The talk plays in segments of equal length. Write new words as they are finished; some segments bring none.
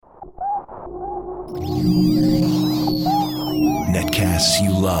Netcasts you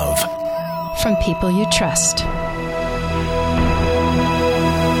love. From people you trust.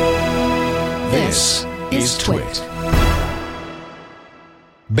 This is Twit.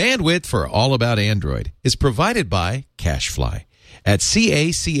 Bandwidth for All About Android is provided by CacheFly at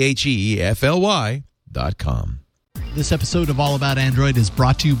CacheFly.com. This episode of All About Android is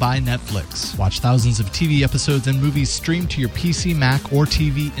brought to you by Netflix. Watch thousands of TV episodes and movies streamed to your PC, Mac, or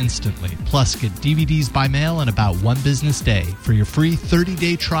TV instantly. Plus, get DVDs by mail in about one business day. For your free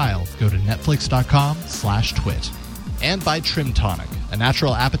 30-day trial, go to netflix.com/twit. And by Trim Tonic, a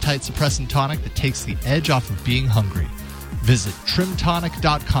natural appetite suppressant tonic that takes the edge off of being hungry. Visit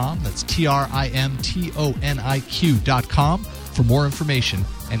trimtonic.com, that's TRIMTONIQ.com for more information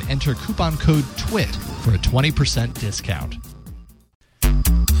and enter coupon code TWIT for a 20% discount.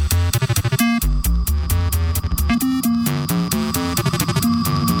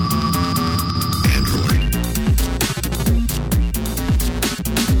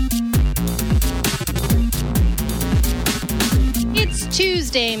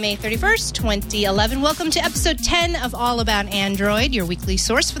 Tuesday, May 31st, 2011. Welcome to episode 10 of All About Android, your weekly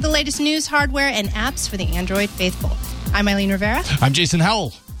source for the latest news, hardware, and apps for the Android faithful. I'm Eileen Rivera. I'm Jason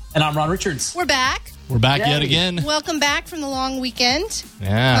Howell. And I'm Ron Richards. We're back. We're back yet again. Welcome back from the long weekend.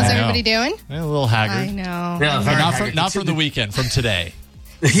 Yeah, how's everybody doing? A little haggard. I know. Yeah, not from the weekend, from today.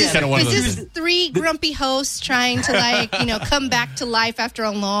 This is three grumpy hosts trying to, come back to life after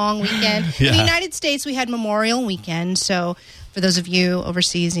a long weekend. Yeah. In the United States, we had Memorial Weekend, so for those of you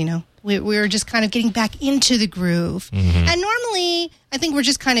overseas, we were just kind of getting back into the groove. Mm-hmm. And normally, I think we're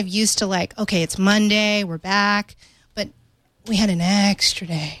just kind of used to okay, it's Monday, we're back, but we had an extra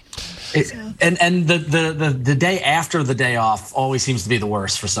day. And the day after the day off always seems to be the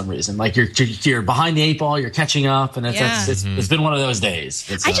worst for some reason. Like you're behind the eight ball, you're catching up, and it's been one of those days.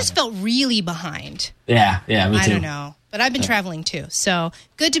 I just felt really behind. Yeah, me too. I don't know. But I've been traveling too. So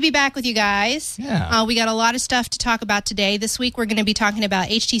good to be back with you guys. Yeah. We got a lot of stuff to talk about today. This week we're going to be talking about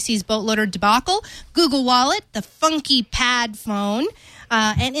HTC's boatloader debacle, Google Wallet, the funky pad phone.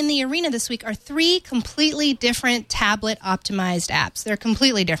 And in the arena this week are three completely different tablet optimized apps. They're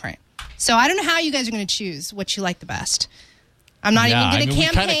completely different. So I don't know how you guys are going to choose what you like the best. I'm not even going to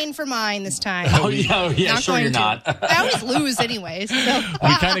campaign for mine this time. Yeah, sure you're not. I always lose anyways. So.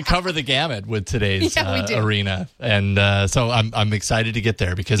 We kind of cover the gamut with today's arena. And so I'm excited to get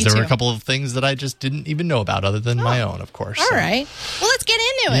there because there were a couple of things that I just didn't even know about other than my own, of course. All right. Well, let's get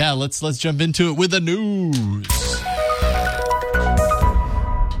into it. Yeah, let's jump into it with the news.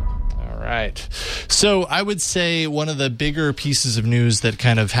 Right. So I would say one of the bigger pieces of news that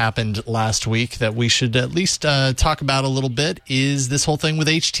kind of happened last week that we should at least talk about a little bit is this whole thing with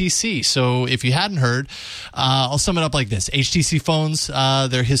HTC. So if you hadn't heard, I'll sum it up like this. HTC phones,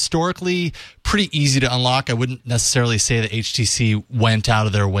 they're historically pretty easy to unlock. I wouldn't necessarily say that HTC went out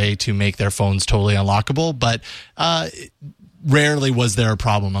of their way to make their phones totally unlockable, but rarely was there a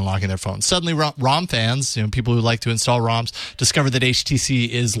problem unlocking their phones. Suddenly, ROM fans, people who like to install ROMs, discovered that HTC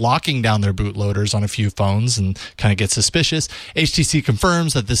is locking down their bootloaders on a few phones and kind of get suspicious. HTC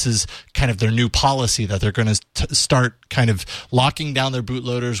confirms that this is kind of their new policy, that they're going to start kind of locking down their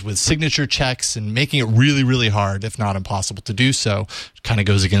bootloaders with signature checks and making it really, really hard, if not impossible, to do so. Kind of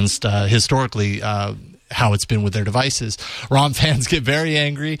goes against historically how it's been with their devices. ROM fans get very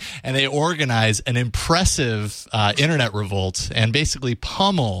angry, and they organize an impressive internet revolt and basically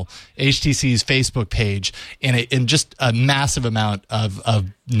pummel HTC's Facebook page in just a massive amount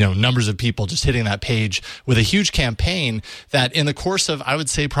of numbers of people just hitting that page with a huge campaign that in the course of, I would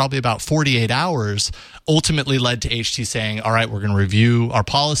say, probably about 48 hours, ultimately led to HTC saying, all right, we're going to review our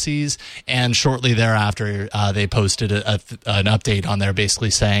policies. And shortly thereafter, they posted an update on there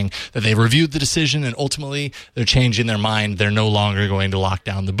basically saying that they reviewed the decision and ultimately they're changing their mind. They're no longer going to lock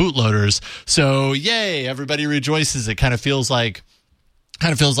down the bootloaders. So yay, everybody rejoices. It kind of feels like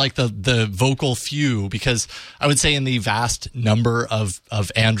the vocal few, because I would say in the vast number of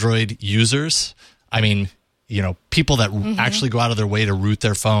Android users, I mean, people that actually go out of their way to root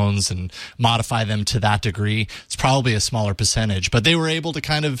their phones and modify them to that degree, it's probably a smaller percentage. But they were able to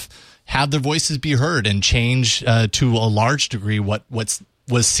kind of have their voices be heard and change to a large degree what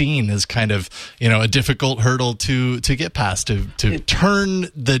was seen as kind of, a difficult hurdle to get past, to turn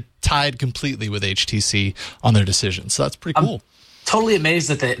the tide completely with HTC on their decision. So that's pretty cool. Totally amazed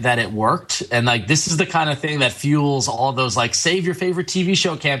that it worked, and this is the kind of thing that fuels all those save your favorite TV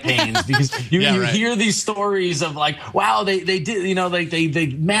show campaigns, because you hear these stories of wow, they did, they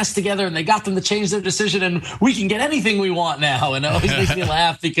massed together and they got them to change their decision and we can get anything we want now, and it always makes me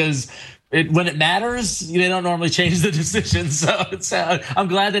laugh because when it matters, they don't normally change the decision. So I'm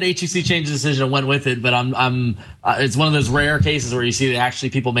glad that HTC changed the decision and went with it. But it's one of those rare cases where you see that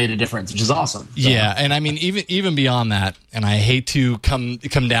actually people made a difference, which is awesome. So. Yeah, and I mean even beyond that, and I hate to come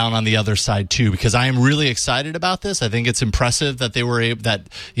down on the other side too, because I am really excited about this. I think it's impressive that they were able, that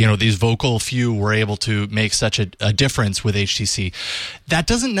these vocal few were able to make such a difference with HTC. That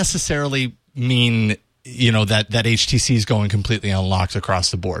doesn't necessarily mean that HTC is going completely unlocked across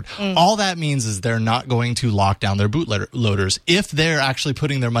the board. All that means is they're not going to lock down their bootloaders if they're actually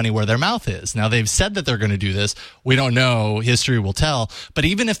putting their money where their mouth is. Now, they've said that they're going to do this. We don't know. History will tell. But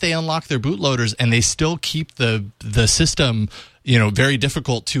even if they unlock their bootloaders and they still keep the system very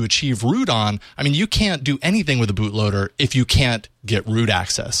difficult to achieve root on, I mean, you can't do anything with a bootloader if you can't get root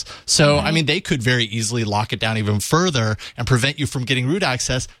access. So, I mean, they could very easily lock it down even further and prevent you from getting root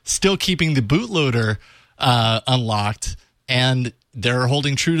access, still keeping the bootloader unlocked, and they're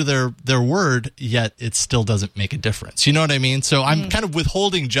holding true to their word, yet it still doesn't make a difference. You know what I mean? So I'm kind of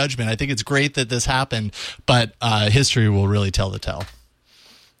withholding judgment. I think it's great that this happened, but history will really tell the tale.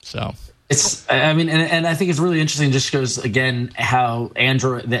 So... and I think it's really interesting, just goes again how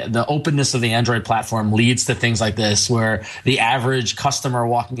Android, the openness of the Android platform leads to things like this, where the average customer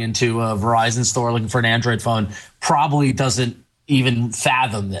walking into a Verizon store looking for an Android phone probably doesn't even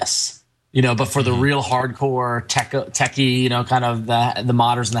fathom this. But for the real hardcore techie, kind of the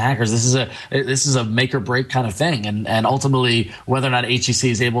modders and the hackers, this is a make or break kind of thing. And ultimately, whether or not HTC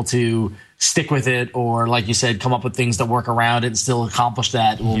is able to stick with it, or like you said, come up with things that work around it and still accomplish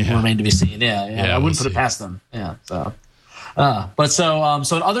that, will remain to be seen. I wouldn't put it past them. Yeah. So.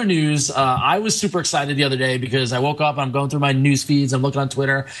 So in other news, I was super excited the other day because I woke up and I'm going through my news feeds, I'm looking on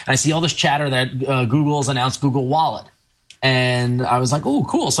Twitter, and I see all this chatter that Google's announced Google Wallet. And I was like, oh,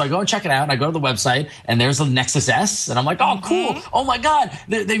 cool. So I go and check it out, and I go to the website, and there's a Nexus S, and I'm like, oh, cool. Oh my God.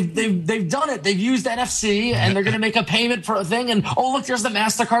 They've done it. They've used NFC, and they're going to make a payment for a thing. And oh, look, there's the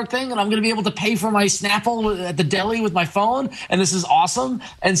MasterCard thing, and I'm going to be able to pay for my Snapple at the deli with my phone. And this is awesome.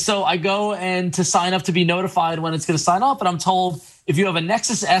 And so I go and to sign up to be notified when it's going to sign up. And I'm told, if you have a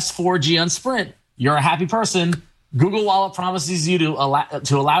Nexus S 4G on Sprint, you're a happy person. Google Wallet promises you to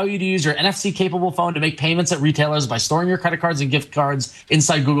allow you to use your NFC-capable phone to make payments at retailers by storing your credit cards and gift cards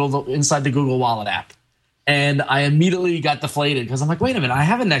inside the Google Wallet app. And I immediately got deflated because I'm like, wait a minute, I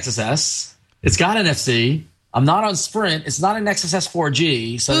have a Nexus S. It's got NFC. I'm not on Sprint. It's not a Nexus S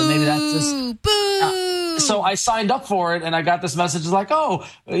 4G. So maybe that's just... So I signed up for it, and I got this message like, oh,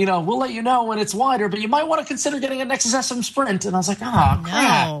 we'll let you know when it's wider, but you might want to consider getting a Nexus S from Sprint. And I was like, oh,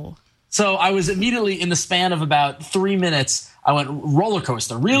 crap. No. So I was immediately, in the span of about 3 minutes, I went roller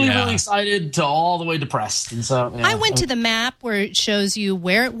coaster, really excited to all the way depressed. And so I went to the map where it shows you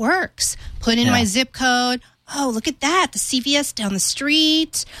where it works. Put in my zip code. Oh, look at that. The CVS down the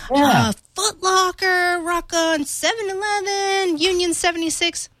street. Foot Locker, Rock-On, 7-Eleven, Union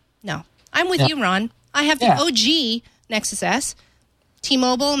 76. No, I'm with you, Ron. I have the OG Nexus S.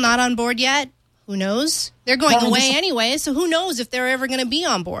 T-Mobile, not on board yet. Who knows? They're going away anyway, so who knows if they're ever going to be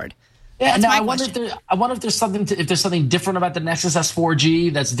on board. Yeah, no, I wonder if there's something different about the Nexus S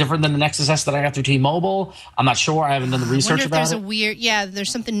 4G that's different than the Nexus S that I got through T-Mobile. I'm not sure. I haven't done the research about it.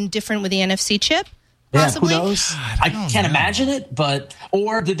 There's something different with the NFC chip. Yeah, possibly. Who knows? I can't imagine it,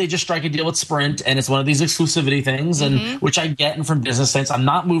 or did they just strike a deal with Sprint and it's one of these exclusivity things, and which I get, and from business sense, I'm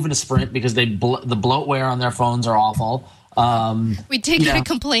not moving to Sprint because the bloatware on their phones are awful. We did get a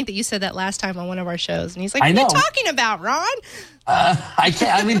complaint that you said that last time on one of our shows, and he's like, "What are you talking about, Ron?" I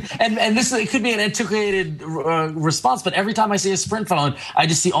can't. I mean, and this it could be an antiquated response, but every time I see a Sprint phone, I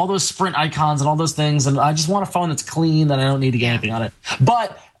just see all those Sprint icons and all those things, and I just want a phone that's clean, that I don't need to get anything on it.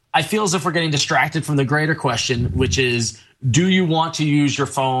 But I feel as if we're getting distracted from the greater question, which is, do you want to use your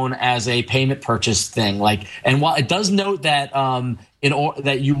phone as a payment purchase thing? And while it does note that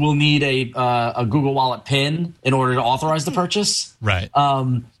that you will need a Google Wallet PIN in order to authorize the purchase, right?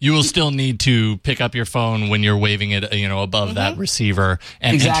 You will still need to pick up your phone when you're waving it, above that receiver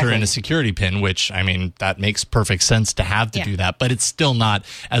and enter in a security PIN. Which, I mean, that makes perfect sense to have to do that, but it's still not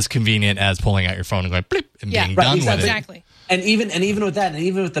as convenient as pulling out your phone and going blip and being done with it. Exactly. And even with that, and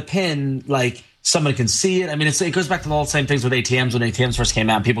even with the PIN, someone can see it. I mean, it goes back to all the same things with ATMs when ATMs first came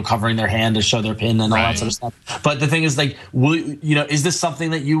out, people covering their hand to show their PIN and all that sort of stuff. But the thing is, is this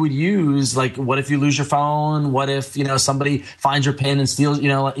something that you would use? What if you lose your phone? What if, somebody finds your PIN and steals,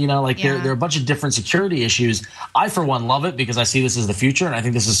 there are a bunch of different security issues. I, for one, love it because I see this as the future, and I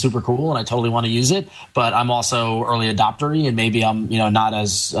think this is super cool, and I totally want to use it. But I'm also early adopter-y, and maybe I'm, not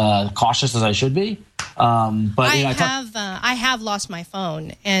as cautious as I should be. But I have lost my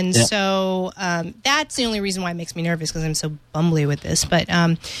phone, and so that's the only reason why it makes me nervous, because I'm so bumbly with this. But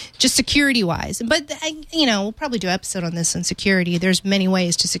just security wise, but we'll probably do an episode on this on security. There's many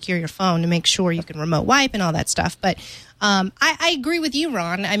ways to secure your phone to make sure you can remote wipe and all that stuff. But I agree with you,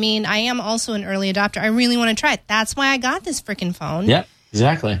 Ron. I mean, I am also an early adopter. I really want to try it. That's why I got this freaking phone. Yeah,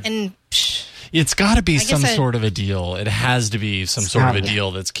 exactly. And it's got to be some sort of a deal. It has to be some sort of a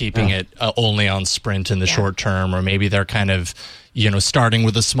deal that's keeping it only on Sprint in the short term, or maybe they're kind of, starting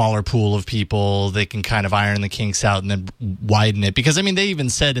with a smaller pool of people. They can kind of iron the kinks out and then widen it. Because, I mean, they even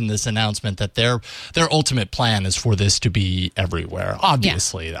said in this announcement that their ultimate plan is for this to be everywhere.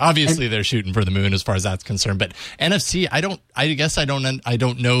 Obviously, they're shooting for the moon as far as that's concerned. But NFC, I don't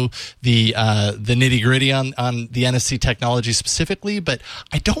know the nitty gritty on the NFC technology specifically, but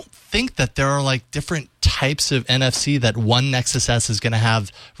I don't think that there are like different types of NFC that one Nexus S is going to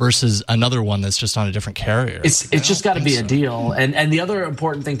have versus another one that's just on a different carrier. It's just got to be a deal. And the other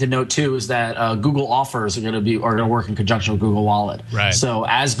important thing to note too is that Google offers are going to work in conjunction with Google Wallet. Right. So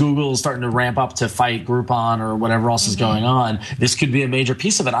as Google is starting to ramp up to fight Groupon or whatever else is going on, this could be a major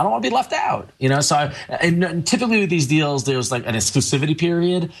piece of it. I don't want to be left out. So and typically with these deals, there's like an exclusivity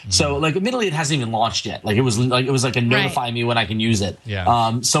period. So like admittedly, it hasn't even launched yet. Like it was like a notify me when I can use it.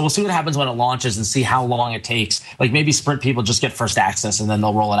 Yeah. So we'll see what happens when it launches and see how long it takes. Like maybe Sprint people just get first access and then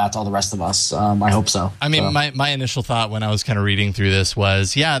they'll roll it out to all the rest of us. I hope so. I mean, my initial thought when I was kind of reading through this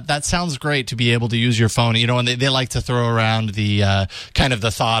was, that sounds great to be able to use your phone. And they like to throw around the kind of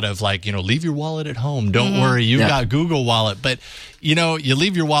the thought of like, leave your wallet at home. Don't worry, you've got Google Wallet. But you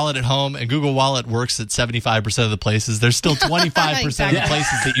leave your wallet at home and Google Wallet works at 75% of the places. There's still 25% of the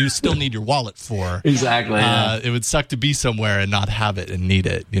places that you still need your wallet for. Exactly. It would suck to be somewhere and not have it and need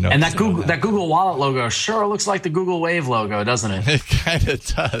it. And that Google Wallet logo sure looks like the Google Wave logo, doesn't it? It kind of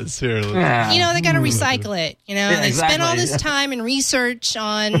does. Here, they got to recycle it. They spend all this time and research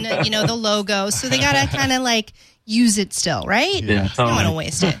on the logo, so they got to kind of like use it still, right? Yeah, totally. Don't want to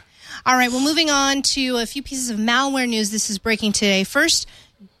waste it. All right, well, moving on to a few pieces of malware news. This is breaking today. First,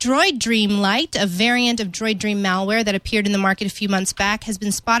 Droid Dream Lite, a variant of Droid Dream malware that appeared in the market a few months back, has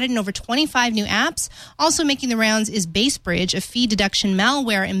been spotted in over 25 new apps. Also making the rounds is BaseBridge, a fee deduction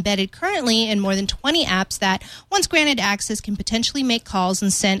malware embedded currently in more than 20 apps that, once granted access, can potentially make calls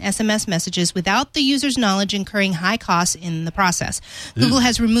and send SMS messages without the user's knowledge, incurring high costs in the process. Google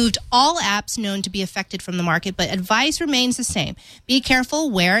has removed all apps known to be affected from the market, but advice remains the same. Be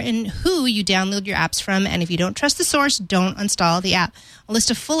careful where and who you download your apps from, and if you don't trust the source, don't install the app. A list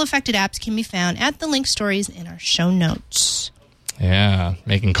of full affected apps can be found at the link stories in our show notes. Yeah,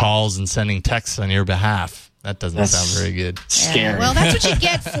 making calls and sending texts on your behalf. That doesn't sound very good. Scary. Well, that's what you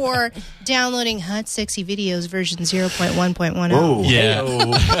get for downloading Hot Sexy Videos version 0.1.10. Oh, yeah.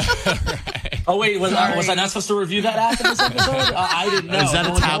 Right. Oh, wait, was I not supposed to review that app in this episode? I didn't know. Is that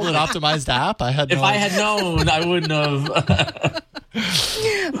a tablet-optimized app? I had known, I wouldn't have.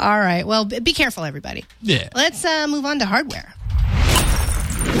 All right. Well, be careful, everybody. Yeah. Let's move on to hardware.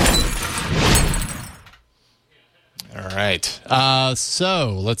 All right.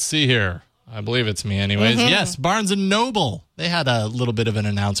 So let's see here. I believe it's me anyways. Yes, Barnes & Noble. They had a little bit of an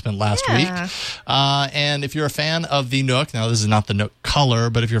announcement last week. And if you're a fan of the Nook, now this is not the Nook color,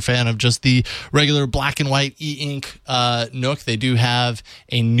 but if you're a fan of just the regular black and white e-ink Nook, they do have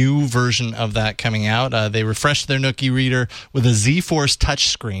a new version of that coming out. They refreshed their Nook e-reader with a Z-Force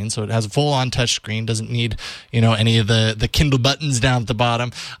touchscreen, so it has a full-on touchscreen, doesn't need any of the Kindle buttons down at the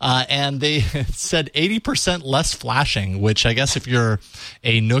bottom. And they said 80% less flashing, which I guess if you're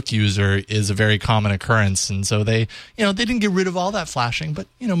a Nook user is a very common occurrence. And so they didn't get rid of all that flashing, but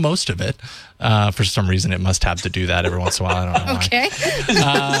most of it. For some reason, it must have to do that every once in a while. I don't know why. Okay.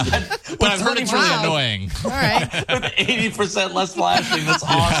 But I've heard it's really annoying. All right. 80% less flashing. That's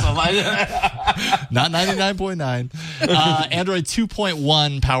awesome. Not 99.9. Android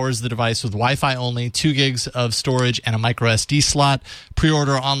 2.1 powers the device with Wi-Fi only, 2 gigs of storage, and a micro SD slot.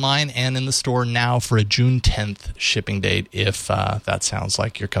 Pre-order online and in the store now for a June 10th shipping date, if that sounds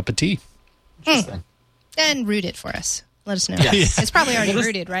like your cup of tea. Interesting. And root it for us. Let us know. Yes. It's probably already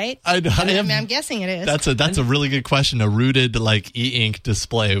rooted, right? I'm guessing it is. That's a really good question. A rooted e-ink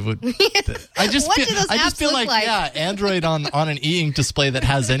display would. I just feel like Android on an e-ink display that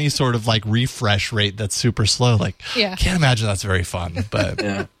has any sort of refresh rate that's super slow. Can't imagine that's very fun. But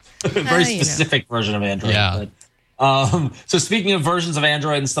very specific version of Android. Yeah. But. So speaking of versions of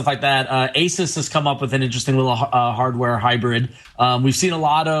Android and stuff like that, Asus has come up with an interesting little hardware hybrid. We've seen a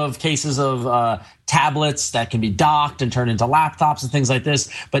lot of cases of tablets that can be docked and turned into laptops and things like this.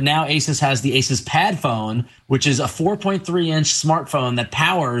 But now Asus has the Asus Pad Phone, which is a 4.3-inch smartphone that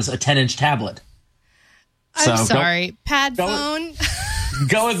powers a 10-inch tablet. I'm sorry. Pad phone?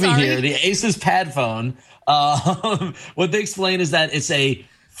 Go with me here. The Asus Pad phone. What they explain is that it's a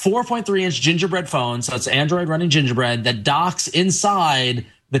 4.3-inch gingerbread phone, so it's Android running gingerbread, that docks inside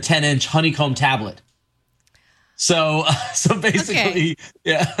the 10-inch Honeycomb tablet. So basically,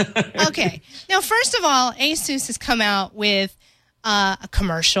 yeah. Okay. Now, first of all, Asus has come out with a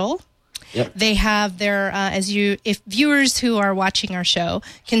commercial. Yep. They have their, if viewers who are watching our show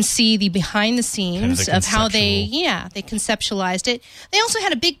can see the behind the scenes of how they conceptualized it. They also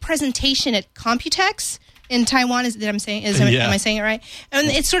had a big presentation at Computex in Taiwan. Am I saying it right? And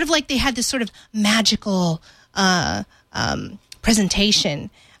it's sort of like they had this sort of magical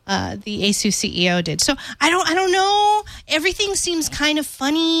presentation. The Asus CEO did. So I don't know. Everything seems kind of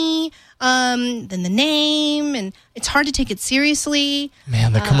funny. Then the name, and it's hard to take it seriously.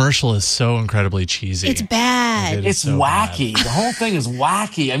 Man, the commercial is so incredibly cheesy. It's bad. It's so wacky. Bad. The whole thing is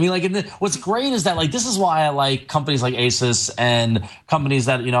wacky. I mean, like, what's great is that, like, this is why I like companies like Asus and companies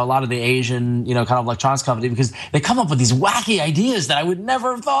that, a lot of the Asian, kind of electronics company, because they come up with these wacky ideas that I would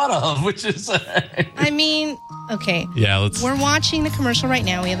never have thought of, which is... I mean, okay. Yeah, we're watching the commercial right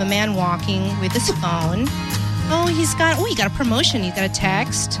now. We have a man walking with his phone. He got a promotion. He got a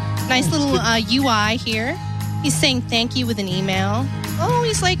text. Nice little UI here. He's saying thank you with an email.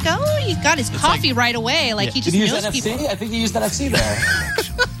 He's like, he got his coffee right away. Like, he just knows people. I think he used NFC there.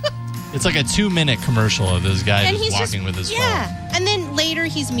 It's like a 2-minute commercial of this guy just walking with his phone. Yeah. And then later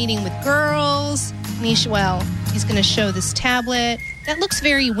he's meeting with girls. And he's going to show this tablet. That looks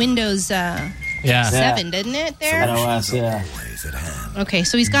very Windows 7, doesn't it, there? OS, yeah. Okay,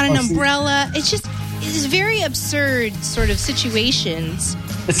 so he's got an umbrella. It's very absurd sort of situations.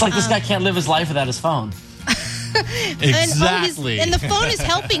 It's like this guy can't live his life without his phone. Exactly. And the phone is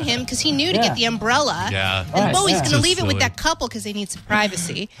helping him because he knew to get the umbrella. Yeah. And he's going to leave it with that couple because they need some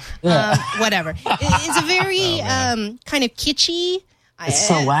privacy. Whatever. It's a very kind of kitschy. It's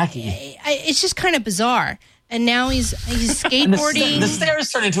so wacky. It's just kind of bizarre. And now he's skateboarding. The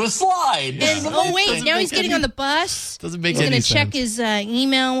stairs turn into a slide. And, now he's getting on the bus. Doesn't make any sense. He's going to check his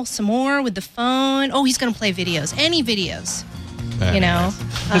email some more with the phone. He's going to play videos. Any videos.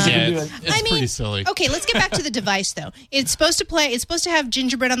 It's pretty silly. Okay, let's get back to the device, though. It's supposed to have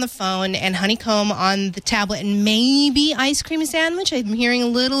gingerbread on the phone and honeycomb on the tablet and maybe ice cream sandwich. I'm hearing a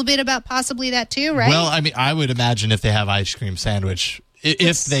little bit about possibly that, too, right? Well, I mean, I would imagine if they have ice cream sandwich...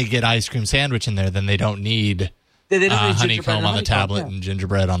 If they get ice cream sandwich in there, then they don't need honeycomb on the tablet and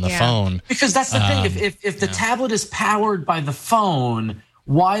gingerbread on the phone. Because that's the thing. If the tablet is powered by the phone,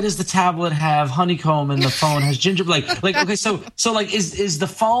 why does the tablet have honeycomb and the phone has gingerbread? Okay, so is the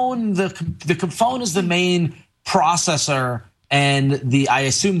phone the phone is the main processor and I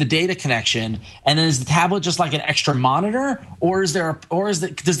assume the data connection, and then is the tablet just like an extra monitor, or does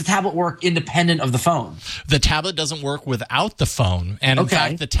the tablet work independent of the phone? The tablet doesn't work without the phone, and in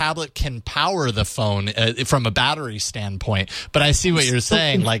fact, the tablet can power the phone from a battery standpoint. But I see what you're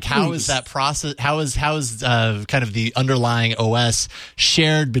saying. Like, how is that process? How is kind of the underlying OS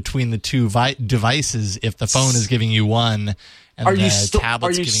shared between the two devices if the phone is giving you one? And the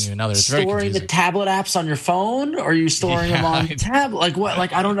tablet's giving you another. It's very confusing. Storing the tablet apps on your phone, or are you storing them on the tablet? Like what?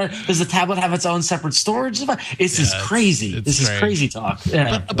 Like, I don't know. Does the tablet have its own separate storage device? This is crazy. This is crazy talk.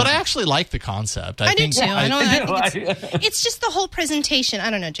 Yeah. But I actually like the concept. I do too. It's just the whole presentation.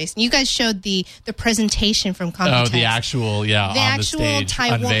 I don't know, Jason. You guys showed the presentation from Computex. The actual on the stage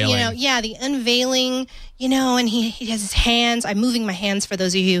Taiwan, unveiling. the unveiling. And he has his hands. I'm moving my hands for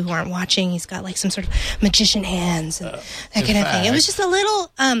those of you who aren't watching. He's got like some sort of magician hands and that kind of thing. It was just a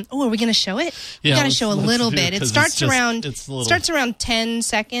little. Are we going to show it? Yeah, we got to show a little bit. It starts around 10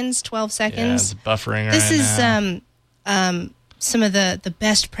 seconds, 12 seconds. Yeah, it's buffering. This is some of the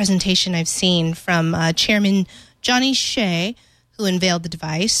best presentation I've seen from Chairman Johnny Shea, who unveiled the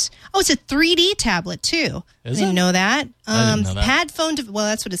device. It's a 3D tablet too. I didn't know that. I didn't know that. Pad phone. Well,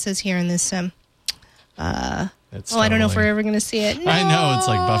 that's what it says here in this. I don't know if we're ever going to see it. No, I know, it's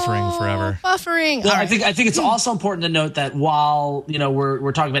like buffering forever. Buffering. Well, I think it's also important to note that while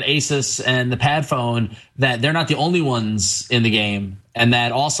we're talking about Asus and the Pad phone, that they're not the only ones in the game, and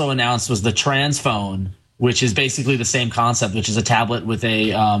that also announced was the Trans phone, which is basically the same concept, which is a tablet with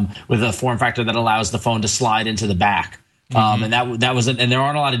a form factor that allows the phone to slide into the back. And that was and there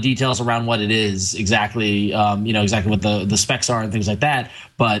aren't a lot of details around what it is exactly, exactly what the specs are and things like that.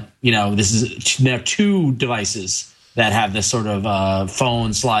 But there are two devices that have this sort of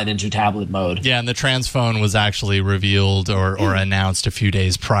phone slide into tablet mode. Yeah, and the Trans phone was actually revealed or announced a few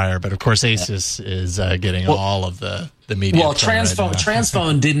days prior. But of course, Asus is getting all of the media. Well, Trans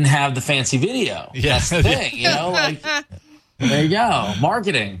phone didn't have the fancy video. Yeah. That's the thing, There you go.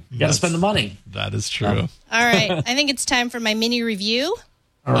 Marketing. You got to spend the money. That is true. All right. I think it's time for my mini review.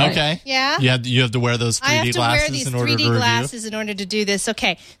 All right. Okay. Yeah. You have to wear those 3D I have to glasses wear these in order 3D to review. glasses in order to do this.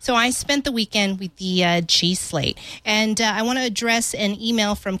 Okay, so I spent the weekend with the G Slate, and I want to address an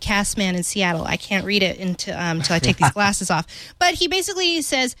email from Castman in Seattle. I can't read it until I take these glasses off. But he basically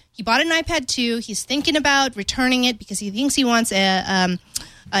says he bought an iPad 2. He's thinking about returning it because he thinks he wants an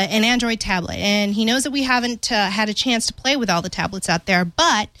Android tablet, and he knows that we haven't had a chance to play with all the tablets out there,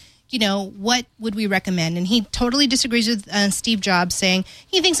 but what would we recommend? And he totally disagrees with Steve Jobs, saying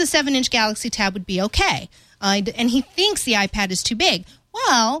he thinks a 7-inch Galaxy Tab would be okay. And he thinks the iPad is too big.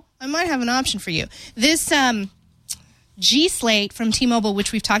 Well, I might have an option for you. This G Slate from T-Mobile,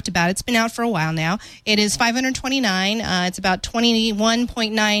 which we've talked about, it's been out for a while now. It is $529. It's about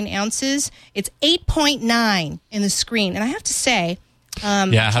 21.9 ounces. It's 8.9 in the screen. And I have to say... how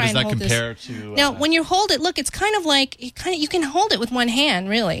does that compare to... Now, when you hold it, look, it's kind of like... you can hold it with one hand,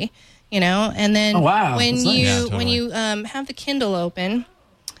 really. And then when you have the Kindle open,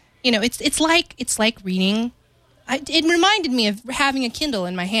 it's like reading. It reminded me of having a Kindle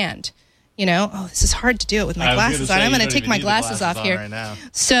in my hand. This is hard to do it with my glasses on. I'm going to take my glasses off here. Right now.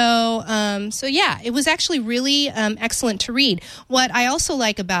 So yeah, it was actually really excellent to read. What I also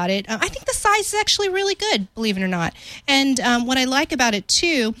like about it, I think the size is actually really good, believe it or not. And what I like about it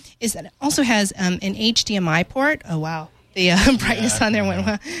too is that it also has an HDMI port. Oh wow, the brightness on there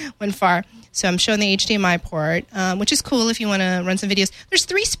went far. So I'm showing the HDMI port, which is cool if you want to run some videos. There's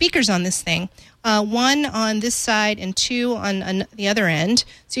 3 speakers on this thing, 1 on this side and 2 on the other end.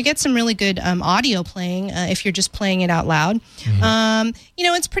 So you get some really good audio playing if you're just playing it out loud. Mm-hmm.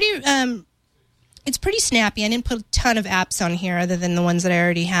 It's pretty snappy. I didn't put a ton of apps on here other than the ones that I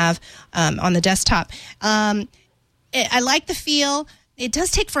already have on the desktop. I like the feel. It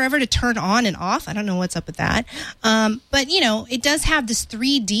does take forever to turn on and off. I don't know what's up with that. But, it does have this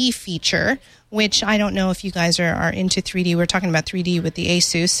 3D feature, which I don't know if you guys are into 3D. We're talking about 3D with the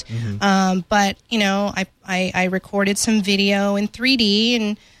Asus. Mm-hmm. But, I recorded some video in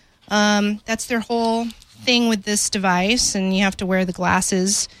 3D, and that's their whole thing with this device. And you have to wear the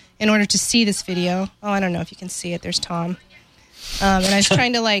glasses in order to see this video. Oh, I don't know if you can see it. There's Tom. And I was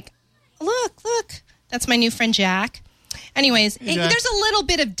trying to look. That's my new friend, Jack. Anyways, there's a little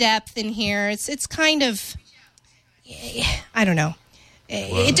bit of depth in here. It's kind of, I don't know.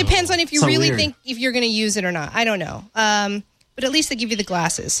 Whoa. It depends on if you really think if you're going to use it or not. I don't know. But at least they give you the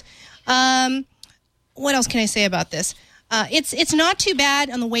glasses. What else can I say about this? It's not too bad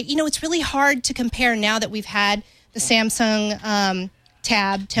on the weight. it's really hard to compare now that we've had the Samsung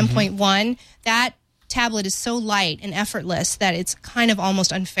Tab 10.1. Mm-hmm. That tablet is so light and effortless that it's kind of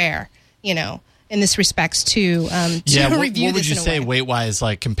almost unfair, in this respects to review this. What would you say weight-wise,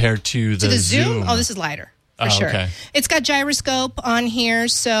 like compared to the Zoom? Oh, this is lighter for sure. Okay. It's got gyroscope on here,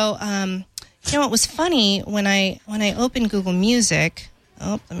 so what was funny when I opened Google Music.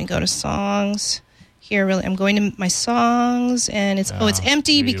 Oh, let me go to songs. Here, really, I'm going to my songs, and it's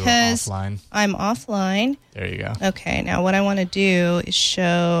empty because I'm offline. There you go. Okay, now what I want to do is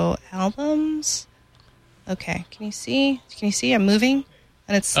show albums. Okay, can you see? I'm moving.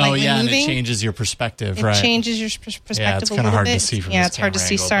 And it's slightly moving. And it changes your perspective, right? It changes your perspective a little bit. Yeah, it's kind of hard to see from this it's hard to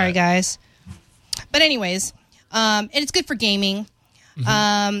see. Sorry, guys. But anyways, and it's good for gaming.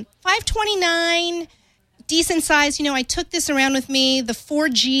 Mm-hmm. $529, decent size. I took this around with me. The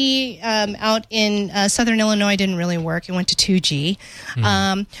 4G out in Southern Illinois didn't really work. It went to 2G.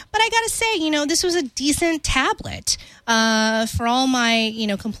 Mm-hmm. But I got to say, this was a decent tablet. For all my,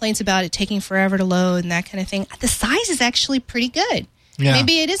 complaints about it taking forever to load and that kind of thing, the size is actually pretty good. Yeah.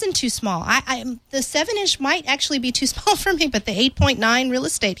 Maybe it isn't too small. The 7-inch might actually be too small for me, but the 8.9 real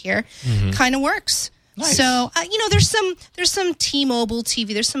estate here kind of works. Nice. So, there's some T-Mobile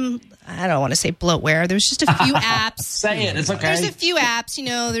TV. There's some, I don't want to say bloatware. There's just a few apps. Say it. It's okay. There's a few apps.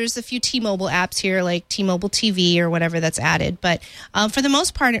 There's a few T-Mobile apps here, like T-Mobile TV or whatever that's added. But for the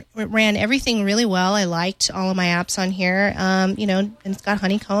most part, it ran everything really well. I liked all of my apps on here. And it's got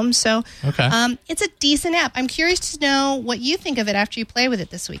Honeycomb. So it's a decent app. I'm curious to know what you think of it after you play with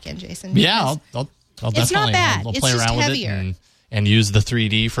it this weekend, Jason. Yeah, I'll definitely. It's not bad. I'll play around with it and use the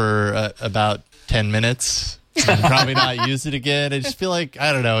 3D for about 10 minutes and probably not use it again. I just feel like,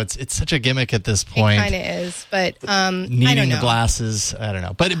 I don't know, it's such a gimmick at this point. It kind of is, but needing I don't know. The glasses, I don't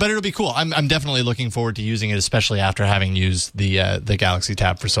know. But it'll be cool. I'm definitely looking forward to using it, especially after having used the Galaxy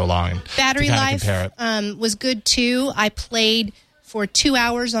Tab for so long. Battery life was good too. I played for 2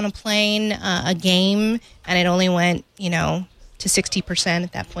 hours on a plane, a game, and it only went, to 60%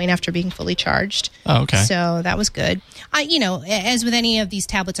 at that point after being fully charged. Oh, okay. So that was good. As with any of these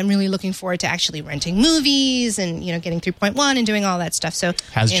tablets, I'm really looking forward to actually renting movies and, getting 3.1 and doing all that stuff. So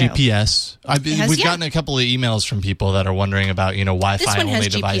has GPS. We've gotten a couple of emails from people that are wondering about, Wi-Fi only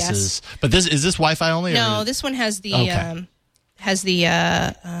devices. GPS. But is this Wi-Fi only? No, this one has the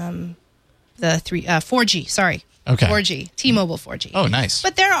 4G. Sorry. Okay. 4G. T-Mobile 4G. Oh, nice.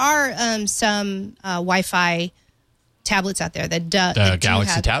 But there are some Wi-Fi tablets out there that the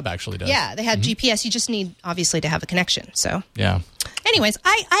Galaxy Tab actually does. Yeah, they have GPS. You just need, obviously, to have a connection. So yeah. Anyways,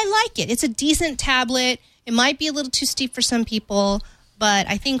 I like it. It's a decent tablet. It might be a little too steep for some people, but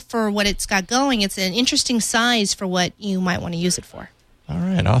I think for what it's got going, it's an interesting size for what you might want to use it for. All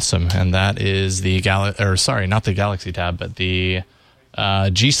right, awesome. And that is the not the Galaxy Tab, but the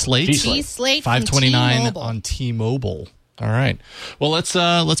G Slate. G Slate 529 on T-Mobile. All right. Well, let's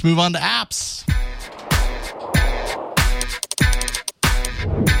move on to apps.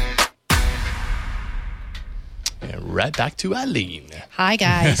 And right back to Eileen. Hi,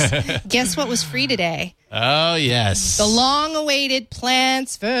 guys. Guess what was free today? Oh, yes. The long-awaited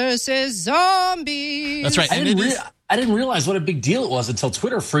Plants vs. Zombies. That's right. I didn't realize what a big deal it was until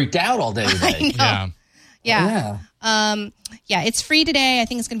Twitter freaked out all day today. Yeah. It's free today. I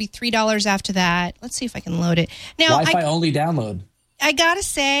think it's going to be $3 after that. Let's see if I can load it. Now, Wi-Fi only download. I got to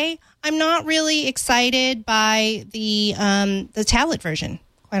say, I'm not really excited by the tablet version.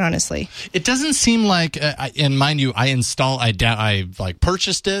 Quite honestly, it doesn't seem like. And mind you, I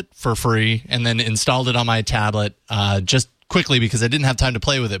purchased it for free and then installed it on my tablet just quickly because I didn't have time to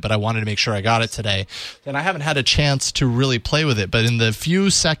play with it, but I wanted to make sure I got it today. And I haven't had a chance to really play with it. But in the few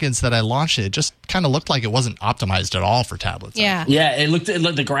seconds that I launched it, it just kind of looked like it wasn't optimized at all for tablets. Yeah, it looked the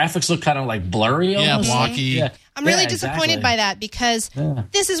graphics looked kind of like blurry. Almost. Yeah, blocky. Yeah. I'm really disappointed by that because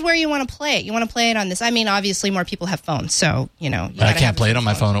this is where you want to play it. You want to play it on this. I mean, obviously, more people have phones, so I can't play it on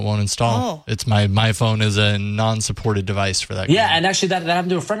my phone. It won't install. Oh. It's my phone is a non-supported device for that. Yeah, and actually, that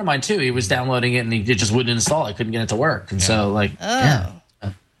happened to a friend of mine too. He was downloading it and he just wouldn't install it. Couldn't get it to work, and so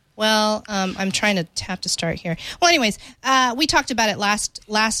Well, I'm trying to tap to start here. Well, anyways, we talked about it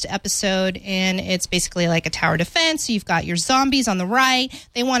last episode, and it's basically like a tower defense. So you've got your zombies on the right.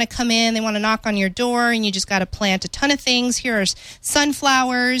 They want to come in. They want to knock on your door, and you just got to plant a ton of things. Here are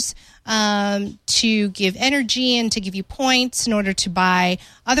sunflowers to give energy and to give you points in order to buy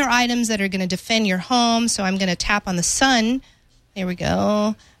other items that are going to defend your home. So I'm going to tap on the sun. There we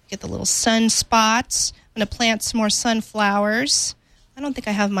go. Get the little sun spots. I'm going to plant some more sunflowers. I don't think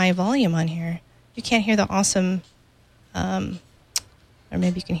I have my volume on here. You can't hear the awesome, or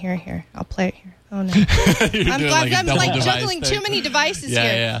maybe you can hear it here. I'll play it here. Oh no! I'm juggling too many devices here.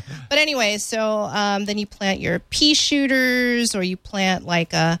 Yeah. But anyway, so then you plant your pea shooters, or you plant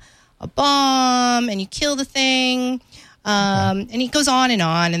like a bomb, and you kill the thing, and it goes on.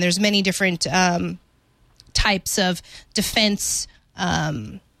 And there's many different types of defense,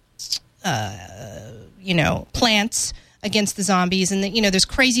 plants against the zombies. And there's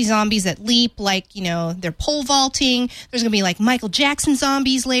crazy zombies that leap like they're pole vaulting. There's gonna be like Michael Jackson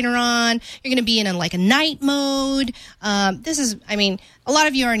zombies later on. You're gonna be in a night mode. A lot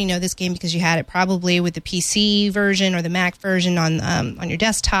of you already know this game because you had it probably with the PC version or the Mac version on your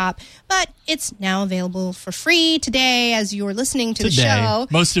desktop, but it's now available for free today as you're listening to the show.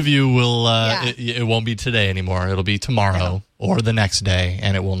 Most of you will it won't be today anymore. It'll be tomorrow or the next day,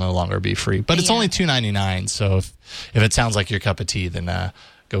 and it will no longer be free. But it's only $2.99, so if it sounds like your cup of tea, then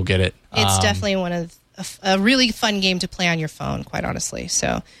go get it. It's definitely one of a really fun game to play on your phone, quite honestly.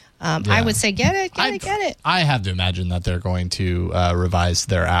 So I would say get it. I have to imagine that they're going to revise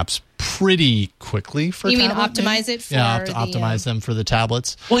their apps pretty quickly for You tablet, mean optimize it for optimize them for the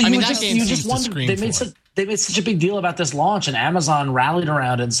tablets. Well, that game seems to scream for it. They made such a big deal about this launch, and Amazon rallied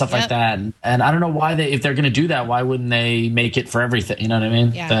around it and stuff like that. And I don't know why if they're going to do that, why wouldn't they make it for everything? You know what I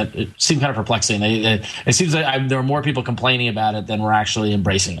mean? Yeah. That it seemed kind of perplexing. It seems like there are more people complaining about it than were actually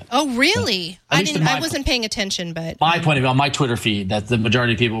embracing it. Oh, really? I wasn't paying attention, but my point of view on my Twitter feed that the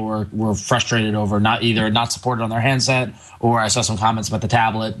majority of people were frustrated over not supported on their handset, or I saw some comments about the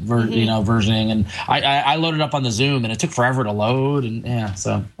tablet versioning, and I loaded up on the Zoom and it took forever to load, and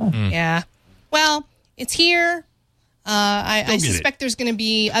yeah. Well, it's here. I suspect there's going to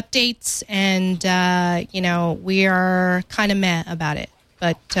be updates, and we are kind of meh about it,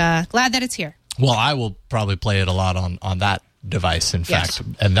 but glad that it's here. Well, I will probably play it a lot on that device, in fact,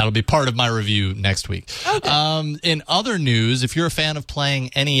 and that'll be part of my review next week. Okay. In other news, if you're a fan of playing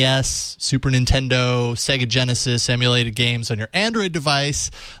NES, Super Nintendo, Sega Genesis emulated games on your Android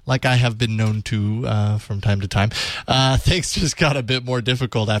device, like I have been known to from time to time, things just got a bit more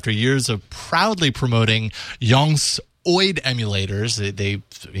difficult after years of proudly promoting Yongs's OID emulators. They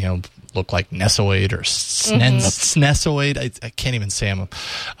look like Nesoid or SNESoid. I can't even say them,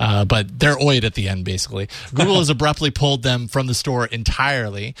 but they're OID at the end, basically. Google has abruptly pulled them from the store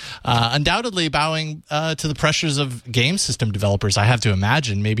entirely, undoubtedly bowing to the pressures of game system developers. I have to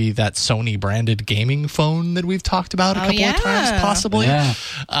imagine maybe that Sony-branded gaming phone that we've talked about a couple of times, possibly. Yeah.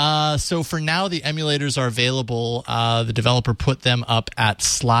 So for now, the emulators are available. The developer put them up at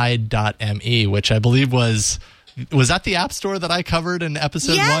slide.me, which I believe was that the App Store that I covered in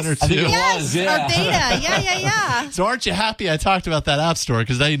episode 1 or 2? I think it was, yeah. Our beta. Yeah. So aren't you happy I talked about that App Store?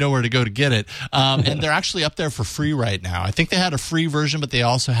 Because now you know where to go to get it. And they're actually up there for free right now. I think they had a free version, but they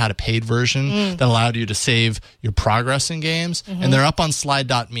also had a paid version that allowed you to save your progress in games. And they're up on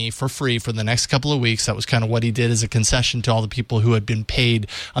slide.me for free for the next couple of weeks. That was kind of what he did as a concession to all the people who had been paid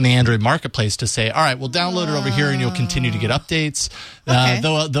on the Android marketplace to say, all right, we'll download it over here and you'll continue to get updates.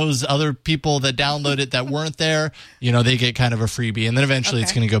 Those other people that download it that weren't there, they get kind of a freebie, and then eventually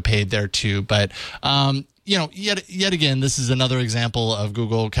it's going to go paid there too. But yet again, this is another example of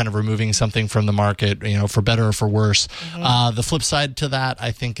Google kind of removing something from the market, for better or for worse. The flip side to that,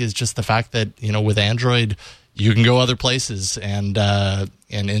 I think, is just the fact that with Android, you can go other places and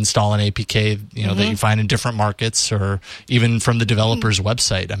install an APK, that you find in different markets, or even from the developer's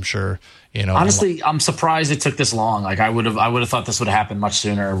website. I'm sure. Honestly, I'm surprised it took this long. Like I would have thought this would have happened much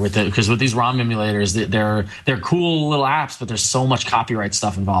sooner because with these ROM emulators, they're cool little apps, but there's so much copyright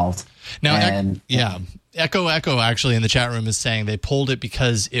stuff involved. Now, Echo actually in the chat room is saying they pulled it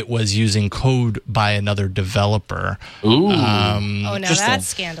because it was using code by another developer. Ooh, now that's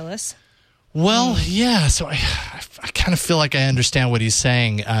scandalous. Well, yeah. So I kind of feel like I understand what he's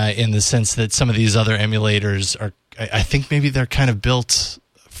saying in the sense that some of these other emulators are. I think maybe they're kind of built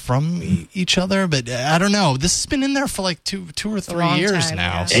from each other, but I don't know. This has been in there for like two or 3 years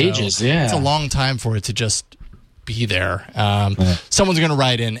now. Yeah. So ages, yeah. It's a long time for it to just be there. Someone's going to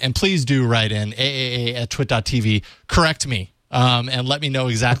write in, and please do write in, aaa@twit.tv. Correct me, and let me know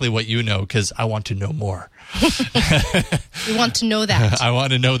exactly what you know, because I want to know more. We want to know that. I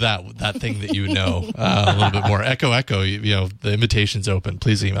want to know that thing that you know a little bit more. Echo, the invitation's open.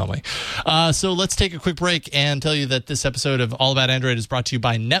 Please email me. So let's take a quick break and tell you that this episode of All About Android is brought to you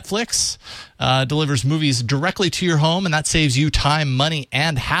by Netflix. Delivers movies directly to your home, and that saves you time, money,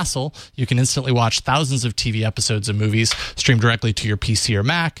 and hassle. You can instantly watch thousands of TV episodes of movies, stream directly to your PC or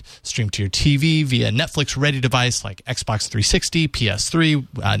Mac, stream to your TV via Netflix-ready device like Xbox 360, PS3,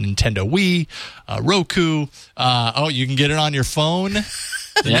 Nintendo Wii, Roku. You can get it on your phone.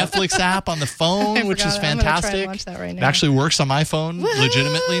 The Netflix app on the phone, which is fantastic. Watch that right now. It actually works on my phone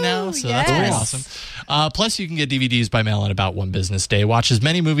legitimately now, so that's pretty awesome. Plus, you can get DVDs by mail in about one business day. Watch as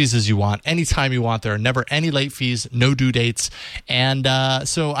many movies as you want, anytime you want. There are never any late fees, no due dates. And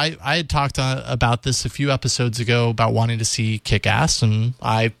so I had talked about this a few episodes ago about wanting to see Kick-Ass, and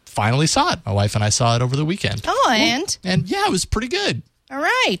I finally saw it. My wife and I saw it over the weekend. Oh, and yeah, it was pretty good. All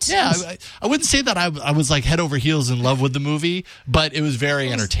right. Yeah, I wouldn't say that I was like head over heels in love with the movie, but it was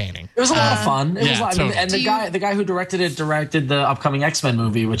very entertaining. It was a lot of fun. Totally. And the guy who directed the upcoming X-Men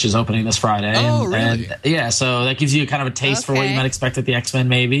movie, which is opening this Friday. Oh, really? And, so that gives you kind of a taste for what you might expect at the X-Men,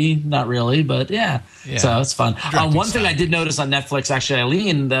 maybe. Not really, but yeah. So it's fun. One thing I did notice on Netflix, actually,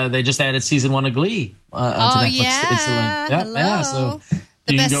 Eileen, they just added season 1 of Glee onto Netflix. Yeah. So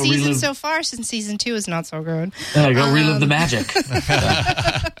the best season so far, since season 2 is not so good. Go relive the magic.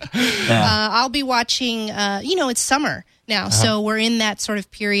 I'll be watching, it's summer now, so we're in that sort of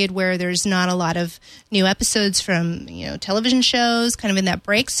period where there's not a lot of new episodes from, television shows, kind of in that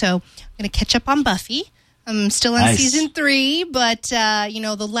break, so I'm going to catch up on Buffy. I'm still on season 3, but,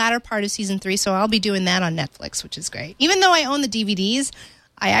 the latter part of season 3, so I'll be doing that on Netflix, which is great. Even though I own the DVDs,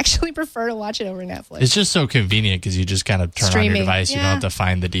 I actually prefer to watch it over Netflix. It's just so convenient because you just kind of turn on your device. You don't have to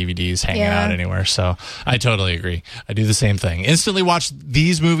find the DVDs hanging out anywhere. So I totally agree. I do the same thing. Instantly watch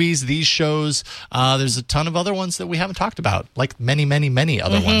these movies, these shows. There's a ton of other ones that we haven't talked about, like many, many, many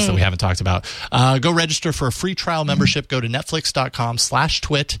other ones that we haven't talked about. Go register for a free trial membership. Go to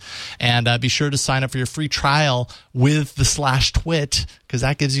netflix.com/twit and be sure to sign up for your free trial with the /twit because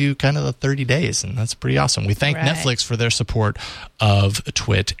that gives you kind of the 30 days, and that's pretty awesome. We thank Netflix for their support of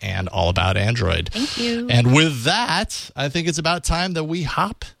Twit and All About Android. Thank you. And with that, I think it's about time that we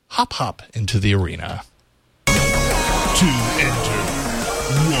hop into the arena. 2 enter,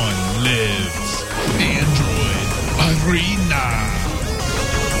 1 lives. Android Arena.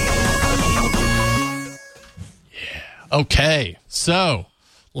 Yeah. Okay, so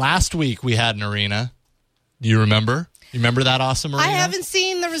last week we had an arena. Do you remember? You remember that awesome arena? I haven't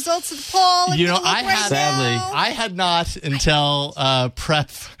seen the results of the poll. I had not until prep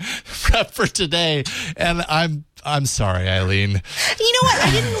for today, and I'm I'm sorry, Eileen. You know what?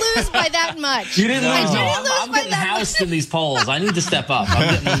 I didn't lose by that much. You didn't lose. I'm getting housed in these polls. I need to step up.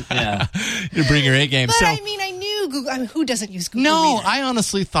 You bring your A game. But I mean, I knew Google. I mean, who doesn't use Google No, Reader? I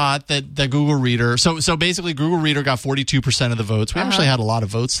honestly thought that Google Reader. So basically, Google Reader got 42% of the votes. We actually had a lot of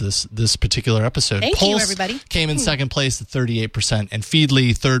votes this particular episode. Thank Pulse you, everybody. Came in second place at 38%, and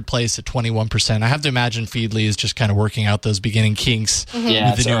Feedly third place at 21%. I have to imagine Feedly is just kind of working out those beginning kinks with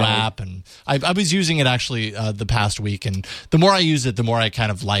the new app. And I was using it actually the past week, and the more I use it, the more I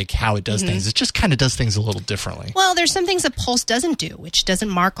kind of like how it does things. It just kind of does things a little differently. Well, there's some things that Pulse doesn't do, which doesn't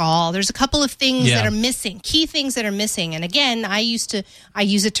mark all. There's a couple of things that are missing, key things that are missing. And again, I use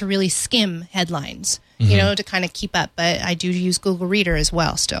it to really skim headlines, you know, to kind of keep up. But I do use Google Reader as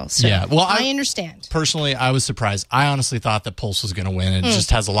well still. So well, I understand. Personally, I was surprised. I honestly thought that Pulse was going to win. It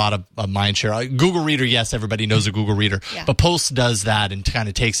just has a lot of mind share. Google Reader, yes, everybody knows a Google Reader. Yeah. But Pulse does that and kind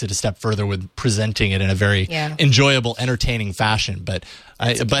of takes it a step further with presenting it in a very enjoyable, entertaining fashion. But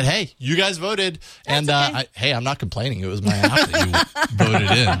hey, you guys voted. And I'm not complaining. It was my app that you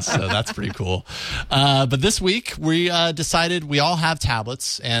voted in. So that's pretty cool. But this week, we decided we all have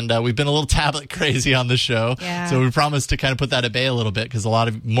tablets. And we've been a little tablet crazy on the show. Yeah. So we promised to kind of put that at bay a little bit because a lot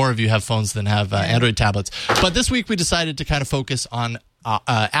more of you have phones than have Android tablets. But this week we decided to kind of focus on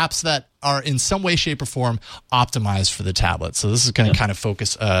apps that are in some way, shape, or form optimized for the tablet. So this is going to kind of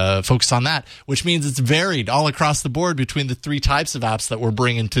focus on that, which means it's varied all across the board between the three types of apps that we're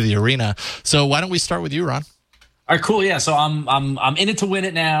bringing to the arena. So why don't we start with you, Ron? All right, cool. Yeah, so I'm in it to win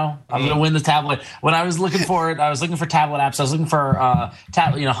it now. I'm going to win the tablet. When I was looking for it, I was looking for tablet apps. I was looking for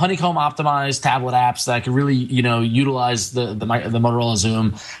honeycomb optimized tablet apps that I could really utilize the Motorola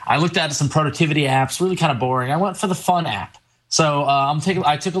Zoom. I looked at some productivity apps, really kind of boring. I went for the fun app. So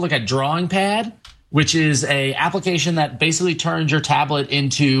I took a look at Drawing Pad, which is a application that basically turns your tablet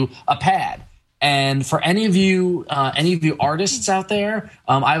into a pad. And for any of you artists out there,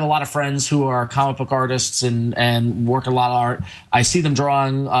 I have a lot of friends who are comic book artists and work a lot of art. I see them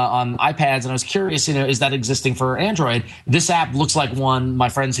drawing on iPads, and I was curious, is that existing for Android? This app looks like one. My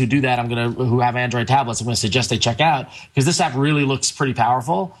friends who do that, who have Android tablets, I'm going to suggest they check out because this app really looks pretty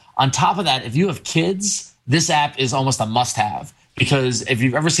powerful. On top of that, if you have kids, this app is almost a must-have. Because if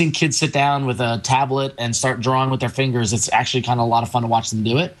you've ever seen kids sit down with a tablet and start drawing with their fingers, it's actually kind of a lot of fun to watch them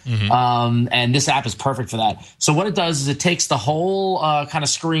do it. And this app is perfect for that. So what it does is it takes the whole kind of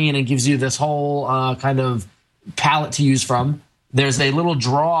screen and gives you this whole kind of palette to use from. There's a little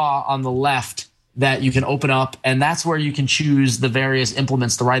drawer on the left that you can open up, and that's where you can choose the various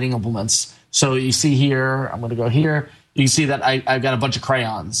implements, the writing implements. So you see here, I'm going to go here. You can see that I've got a bunch of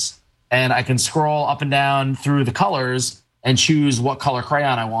crayons, and I can scroll up and down through the colors and choose what color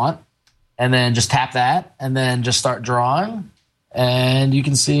crayon I want, and then just tap that, and then just start drawing, and you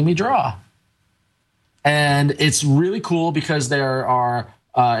can see me draw. And it's really cool because there are,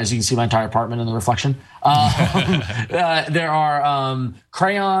 as you can see my entire apartment in the reflection, there are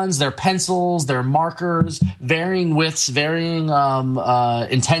crayons, there are pencils, there are markers, varying widths, varying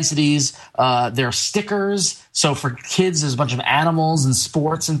intensities. There are stickers. So for kids, there's a bunch of animals and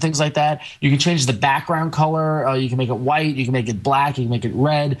sports and things like that. You can change the background color. You can make it white. You can make it black. You can make it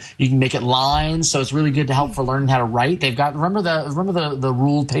red. You can make it lines. So it's really good to help for learning how to write. They've got remember the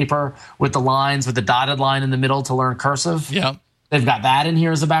ruled paper with the lines with the dotted line in the middle to learn cursive. Yeah. They've got that in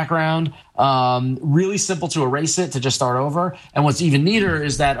here as a background. Really simple to erase it, to just start over. And what's even neater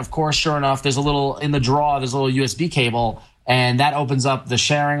is that, of course, sure enough, there's a little USB cable, and that opens up the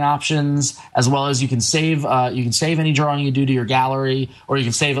sharing options, as well as you can save any drawing you do to your gallery, or you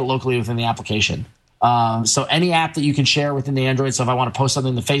can save it locally within the application. So any app that you can share within the Android. So if I want to post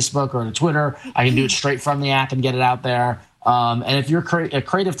something to Facebook or to Twitter, I can do it straight from the app and get it out there. And if you're a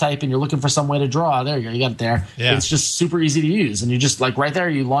creative type and you're looking for some way to draw, there you go. You got it there. Yeah. It's just super easy to use. And you just right there,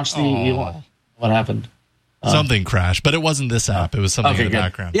 you launch what happened? Something crashed, but it wasn't this app. It was something in the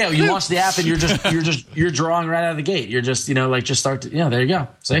background. Yeah, you launch the app and you're drawing right out of the gate. You're just, just start to, there you go.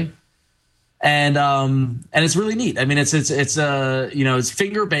 See? And it's really neat. I mean, it's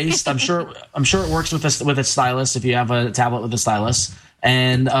finger based. I'm sure it works with a stylus if you have a tablet with a stylus.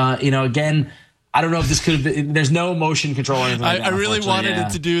 And, again, I don't know if this could have been. There's no motion control or anything like that. I really wanted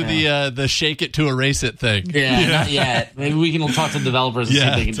it to do the shake it to erase it thing. Yeah, not yet. Maybe we can talk to developers and see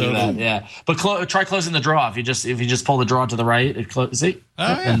if they can do that. Yeah, but try closing the drawer. If you just pull the drawer to the right,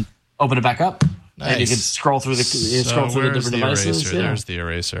 and open it back up. Nice. And you can scroll through the different devices. Eraser? Yeah. There's the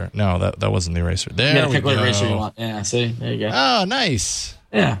eraser. No, that wasn't the eraser. There we go. Pick what eraser you want. Yeah, see, there you go. Oh, nice.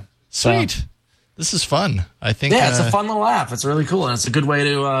 Yeah, sweet. So, this is fun. I think. Yeah, it's a fun little app. It's really cool, and it's a good way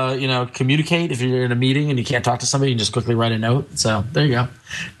to communicate. If you're in a meeting and you can't talk to somebody, you can just quickly write a note. So there you go.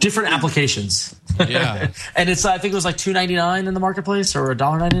 Different applications. Yeah. And it's, I think it was like $2.99 in the marketplace, or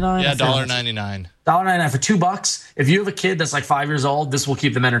 $1.99. Yeah, $1.99. $1.99 for $2. If you have a kid that's like 5 years old, this will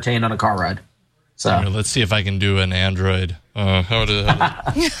keep them entertained on a car ride. So Here, let's see if I can do an Android. How's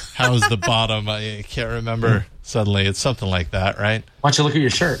the bottom? I can't remember. Suddenly, it's something like that, right? Why don't you look at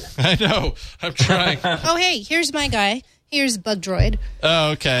your shirt? I know. I'm trying. Oh, hey, here's my guy. Here's Bug Droid.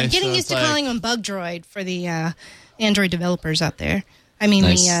 Oh, okay. I'm getting used to calling him Bug Droid for the Android developers out there. I mean,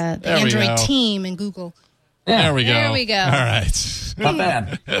 Nice. the Android team in Google. Yeah. There we go. There we go. All right. Not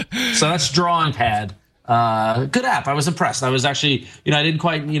bad. So that's Drawing Pad. Good app. I was impressed. I was actually, I didn't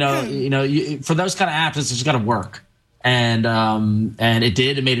quite, for those kind of apps, it's just got to work. And it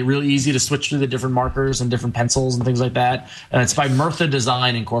did. It made it really easy to switch through the different markers and different pencils and things like that. And it's by Mirtha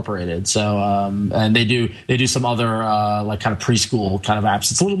Design Incorporated. So, and they do some other like kind of preschool kind of apps.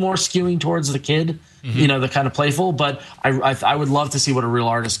 It's a little more skewing towards the kid, the kind of playful. But I would love to see what a real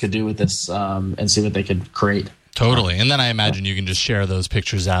artist could do with this and see what they could create. Totally. And then I imagine you can just share those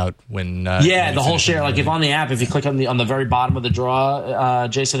pictures out when the whole share. Like if on the app, if you click on the very bottom of the draw,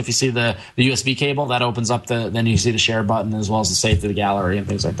 Jason, if you see the USB cable, that opens up then you see the share button as well as the save to the gallery and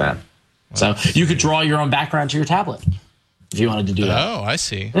things like that. So you could draw your own background to your tablet if you wanted to do that. Oh, I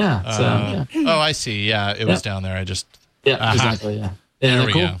see. Yeah. Oh, I see. Yeah, it was down there. I just exactly. Yeah. There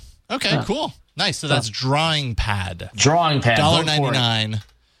we cool? go. Okay, cool. Nice. So that's Drawing Pad. Drawing Pad. $1.99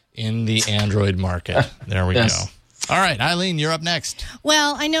 in the Android market. There we go. All right, Eileen, you're up next.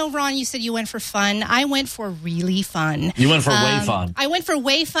 Well, I know, Ron, you said you went for fun. I went for really fun. You went for way fun. I went for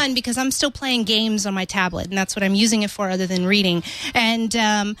way fun because I'm still playing games on my tablet, and that's what I'm using it for other than reading.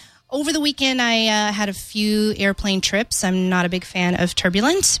 And over the weekend, I had a few airplane trips. I'm not a big fan of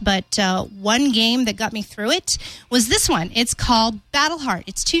turbulence, but one game that got me through it was this one. It's called Battleheart.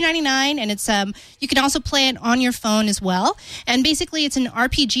 It's $2.99, and it's you can also play it on your phone as well. And basically, it's an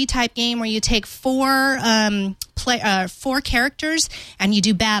RPG type game where you take four characters and you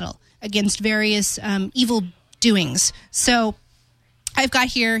do battle against various evil doings. So I've got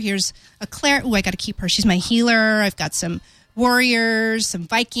here's a Claire. Oh, I got to keep her. She's my healer. I've got some warriors, some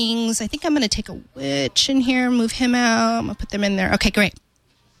Vikings. I think I'm going to take a witch in here, move him out. I'm going to put them in there. Okay, great.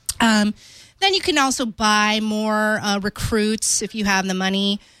 Then you can also buy more recruits if you have the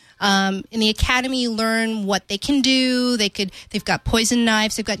money. In the academy, you learn what they can do. They've got poison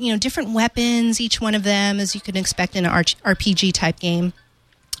knives. They've got different weapons. Each one of them, as you can expect in an RPG type game.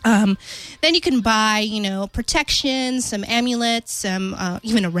 Then you can buy protection, some amulets, some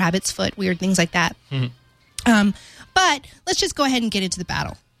even a rabbit's foot, weird things like that. But let's just go ahead and get into the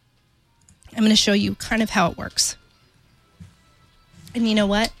battle. I'm going to show you kind of how it works. And you know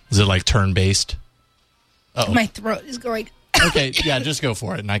what? Is it like turn-based? Uh-oh. My throat is going. Okay, yeah, just go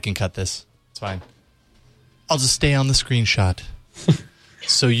for it, and I can cut this. It's fine. I'll just stay on the screenshot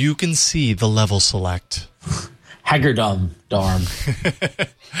so you can see the level select. Haggardum, darn.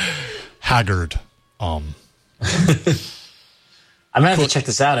 Haggard. I'm going to have to check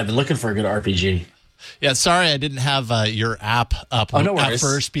this out. I've been looking for a good RPG. Yeah, sorry I didn't have your app up at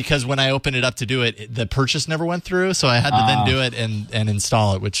first because when I opened it up to do it, the purchase never went through. So I had to then do it and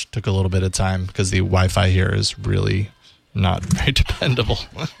install it, which took a little bit of time because the Wi-Fi here is really not very dependable.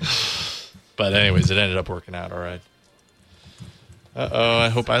 But anyways, it ended up working out all right. Uh-oh, I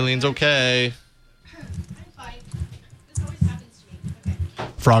hope Eileen's okay. I'm fine. This always happens to me.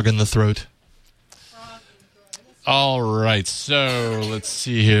 Okay. Frog in the throat. All right, so let's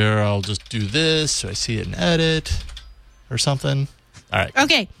see here. I'll just do this so I see it in edit or something. All right.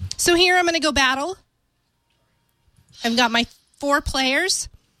 Okay, so here I'm going to go battle. I've got my 4 players.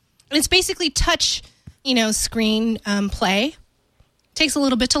 And it's basically touch, screen play. Takes a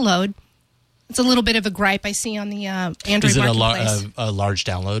little bit to load. It's a little bit of a gripe I see on the Android Is it Marketplace. a large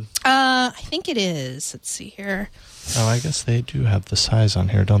download? I think it is. Let's see here. Oh, I guess they do have the size on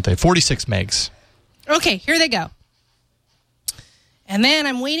here, don't they? 46 megs. Okay, here they go. And then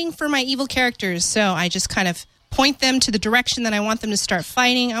I'm waiting for my evil characters, so I just kind of point them to the direction that I want them to start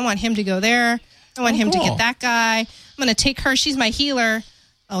fighting. I want him to go there. I want him to get that guy. I'm going to take her. She's my healer.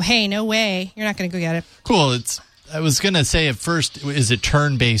 Oh, hey, no way. You're not going to go get it. Cool. I was going to say at first, is it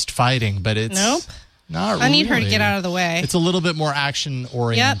turn-based fighting, but it's nope. Not really. I need her to get out of the way. It's a little bit more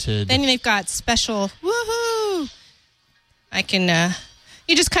action-oriented. Yep. Then they've got special, woohoo. I can,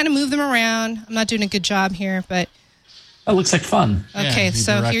 you just kind of move them around. I'm not doing a good job here, but... That looks like fun. Okay,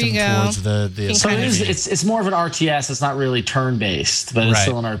 so here you go. So it's more of an RTS. It's not really turn-based, but it's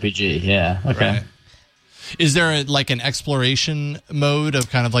still an RPG. Yeah, okay. Right. Is there like an exploration mode of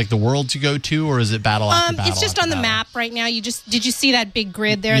kind of like the world to go to, or is it battle after battle? It's just on the map right now. Did you see that big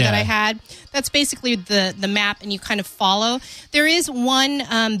grid there that I had? That's basically the map, and you kind of follow. There is one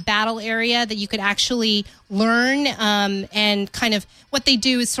battle area that you could actually learn, and kind of what they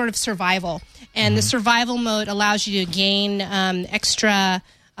do is sort of survival. And the survival mode allows you to gain extra,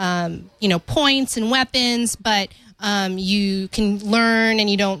 points and weapons, but you can learn, and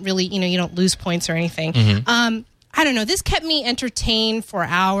you don't really, you don't lose points or anything. I don't know. This kept me entertained for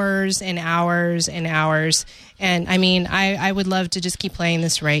hours and hours and hours. And I mean, I would love to just keep playing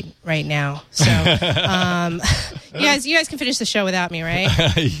this right now. So, you guys can finish the show without me, right?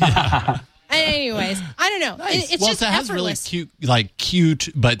 Yeah. Anyways, I don't know. Nice. It's just it has effortless. really cute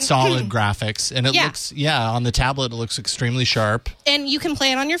but solid graphics, and it looks on the tablet it looks extremely sharp. And you can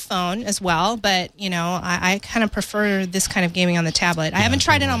play it on your phone as well, but I kind of prefer this kind of gaming on the tablet. I haven't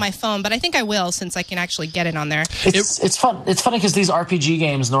tried it on my phone, but I think I will since I can actually get it on there. It's fun. It's funny because these RPG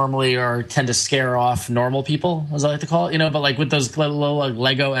games normally tend to scare off normal people, as I like to call it. But like with those little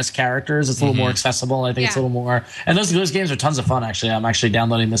Lego-esque characters, it's a little more accessible. I think it's a little more. And those games are tons of fun. Actually, I'm actually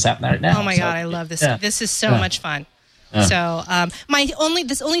downloading this app right now. Oh my God, I love this. Yeah. This is so much fun. Yeah. So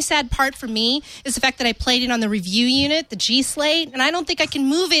this only sad part for me is the fact that I played it on the review unit, the G Slate, and I don't think I can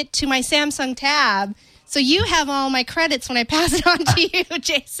move it to my Samsung Tab. So you have all my credits when I pass it on to you,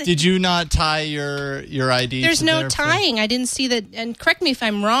 Jason. Did you not tie your ID? There's no tying. I didn't see that. And correct me if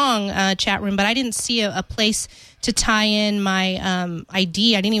I'm wrong, chat room, but I didn't see a place to tie in my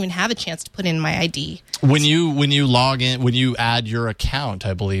ID. I didn't even have a chance to put in my ID. When you log in, when you add your account,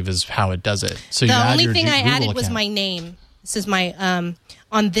 I believe is how it does it. So the only thing I added was my name. This is my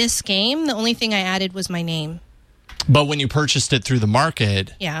on this game. The only thing I added was my name. But when you purchased it through the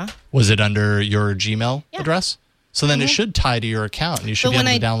market, was it under your Gmail address? So then it should tie to your account, and you should be able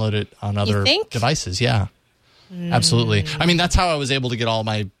to download it on other devices. Yeah, absolutely. I mean, that's how I was able to get all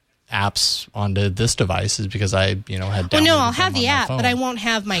my apps onto this device is because I, had downloaded Well, no, I'll have the app, but I won't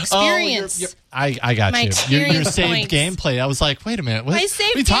have my experience. I got you. Your saved gameplay. I was like, wait a minute. What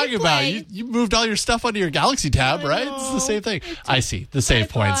are you talking about? You moved all your stuff onto your Galaxy tab, right? It's the same thing. I see. The save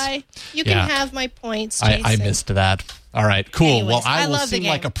points. You can have my points, Jason. I missed that. All right, cool. Anyways, well, I will seem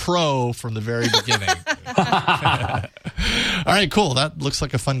like a pro from the very beginning. All right, cool. That looks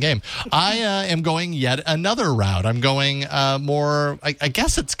like a fun game. I am going yet another route. I'm going more, I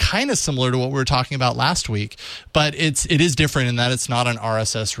guess it's kind of similar to what we were talking about last week, but it is different in that it's not an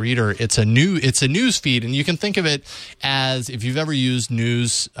RSS reader. It's a news feed, and you can think of it as if you've ever used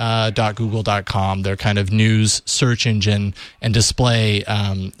news.google.com, their kind of news search engine and display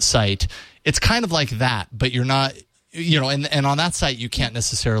site. It's kind of like that, but you're not... and on that site, you can't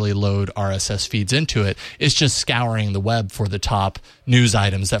necessarily load RSS feeds into it. It's just scouring the web for the top news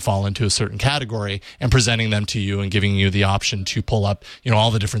items that fall into a certain category and presenting them to you and giving you the option to pull up,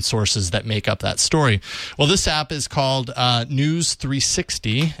 all the different sources that make up that story. Well, this app is called News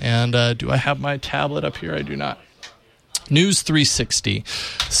 360. And do I have my tablet up here? I do not. News 360.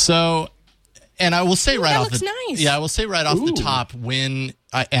 So... And I will say I will say right off the top and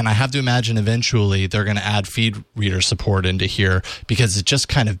I have to imagine eventually they're going to add feed reader support into here because it's just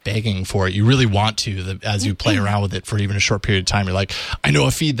kind of begging for it. You really want to, as you play around with it for even a short period of time. You're like, I know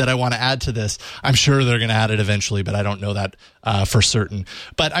a feed that I want to add to this. I'm sure they're going to add it eventually, but I don't know that for certain.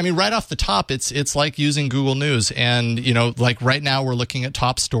 But I mean, right off the top, it's like using Google News. And, like right now we're looking at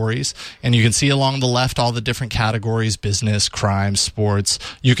top stories, and you can see along the left all the different categories: business, crime, sports.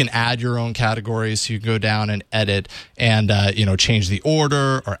 You can add your own categories. So you can go down and edit and, change the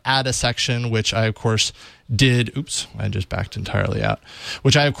order or add a section, which I, of course, did. Oops, I just backed entirely out.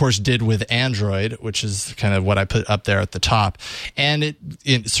 Which I, of course, did with Android, which is kind of what I put up there at the top. And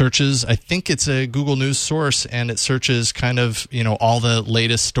it searches, I think it's a Google News source, and it searches kind of, all the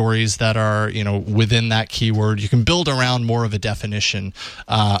latest stories that are, within that keyword. You can build around more of a definition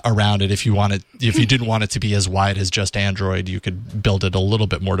around it if you want it. If you didn't want it to be as wide as just Android, you could build it a little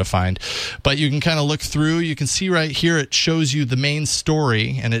bit more defined. But you can kind of look through. You can see right here, it shows you the main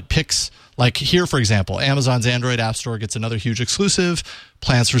story, and it picks... Like here, for example, Amazon's Android App Store gets another huge exclusive,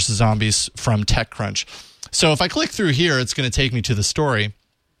 Plants vs. Zombies from TechCrunch. So if I click through here, it's going to take me to the story,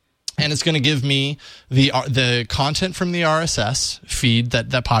 and it's going to give me the content from the RSS feed that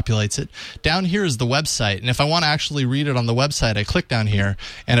populates it. Down here is the website, and if I want to actually read it on the website, I click down here,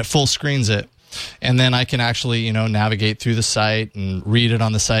 and it full screens it. And then I can actually, navigate through the site and read it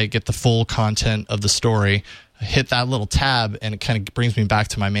on the site, get the full content of the story. hit that little tab, and it kind of brings me back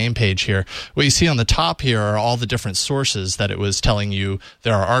to my main page here. What you see on the top here are all the different sources that it was telling you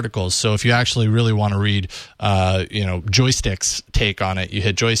there are articles. So if you actually really want to read, Joystick's take on it, you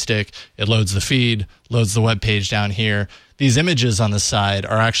hit Joystick, it loads the feed, loads the web page down here. These images on the side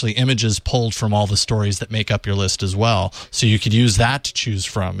are actually images pulled from all the stories that make up your list as well. So you could use that to choose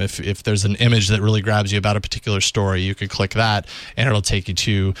from. If there's an image that really grabs you about a particular story, you could click that and it'll take you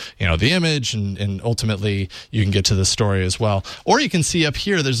to, the image, and ultimately you can get to the story as well. Or you can see up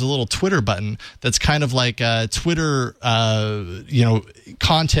here, there's a little Twitter button that's kind of like Twitter,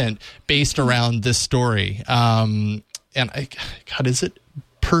 content based around this story. Is it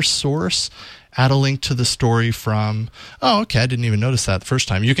per source? Add a link to the story from... Oh, okay. I didn't even notice that the first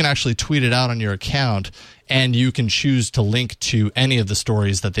time. You can actually tweet it out on your account, and you can choose to link to any of the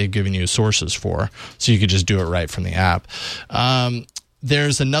stories that they've given you sources for. So you could just do it right from the app.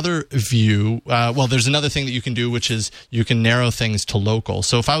 There's another view. There's another thing that you can do, which is you can narrow things to local.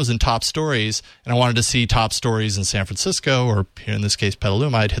 So if I was in top stories and I wanted to see top stories in San Francisco, or here in this case,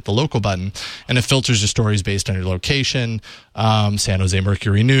 Petaluma, I'd hit the local button, and it filters your stories based on your location. San Jose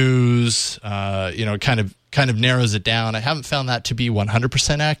Mercury News, kind of narrows it down. I haven't found that to be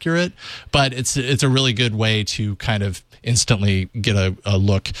 100% accurate, but it's a really good way to kind of instantly get a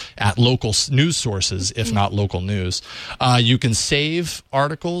look at local news sources, if not local news. You can save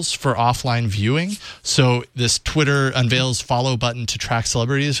articles for offline viewing. So this Twitter unveils follow button to track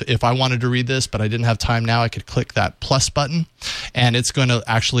celebrities. If I wanted to read this, but I didn't have time now, I could click that plus button, and it's going to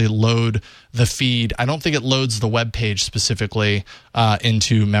actually load the feed. I don't think it loads the web page specifically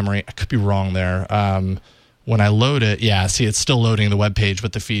into memory. I could be wrong there. When I load it, it's still loading the web page,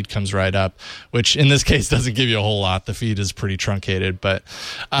 but the feed comes right up, which in this case doesn't give you a whole lot. The feed is pretty truncated, but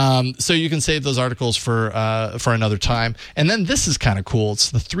so you can save those articles for another time. And then this is kind of cool. It's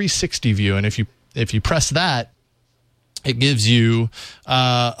the 360 view, and if you press that, it gives you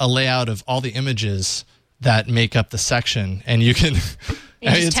a layout of all the images that make up the section, and you can.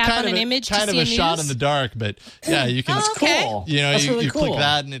 It's tap on an image kind of a shot in the dark, but yeah, you can. That's cool. That's really cool. Click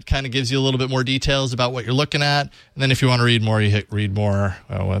that, and it kind of gives you a little bit more details about what you're looking at. And then if you want to read more, you hit read more.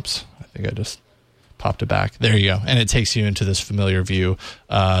 Oh, whoops! I think I just popped it back. There you go, and it takes you into this familiar view,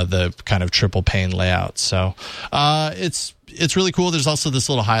 the kind of triple pane layout. So it's really cool. There's also this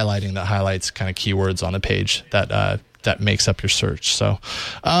little highlighting that highlights kind of keywords on the page that makes up your search. So.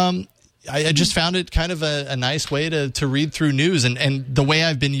 I just found it kind of a nice way to read through news, and the way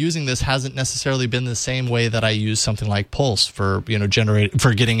I've been using this hasn't necessarily been the same way that I use something like Pulse for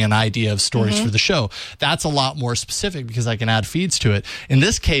getting an idea of stories for the show. That's a lot more specific because I can add feeds to it. In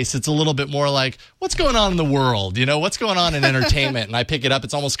this case, it's a little bit more like what's going on in the world, what's going on in entertainment, and I pick it up.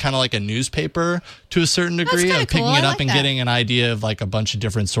 It's almost kind of like a newspaper to a certain degree. I'm picking it up and getting an idea of like a bunch of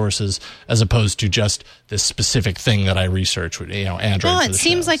different sources as opposed to just this specific thing that I research with Android. Well, it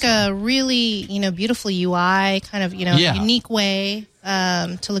seems like a really beautiful UI, kind of unique way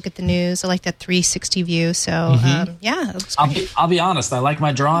to look at the news. I like that 360 view. So it looks great. I'll be honest. I like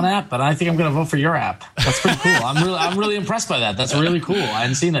my Drawn app, but I think I'm going to vote for your app. That's pretty cool. I'm really impressed by that. That's really cool. I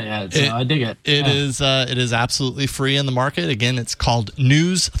hadn't seen that yet, so I dig it. It is absolutely free in the market. Again, it's called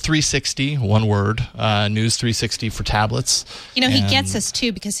News 360, one word. News 360 for tablets. He gets us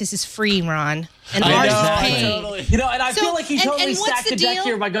too because this is free, Ron. And ours is paid. Totally. And I feel like he totally stacked the deck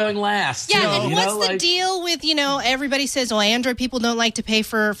here by going last. Yeah, and what's the deal with, everybody says, well, Android people don't like to pay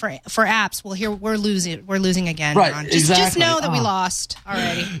for apps. Well, here we're losing again. Right, Ron. exactly. Just know that we lost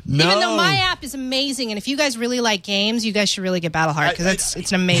already. No. Even though my app is amazing, and if you guys really like games, you guys should really get Battleheart because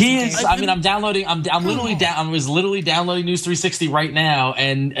it's an amazing game. I'm downloading. I was literally downloading News 360 right now,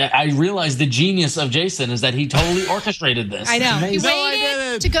 and I realized the genius of Jason is that he totally orchestrated this. I know. He Amazing.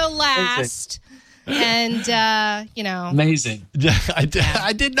 waited to go last. And amazing.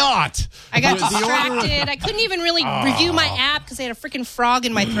 I did not. I got distracted. I couldn't even really review my app because I had a freaking frog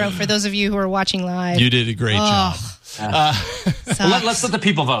in my throat. For those of you who are watching live, you did a great job. Let's let the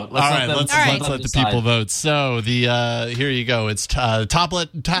people vote. Let's let the people vote. So here you go. It's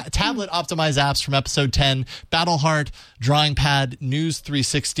tablet optimized apps from episode 10. Battleheart, Drawing Pad, News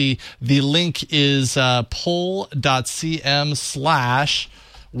 360. The link is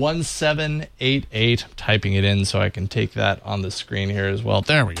poll.cm/1788. I'm typing it in so I can take that on the screen here as well.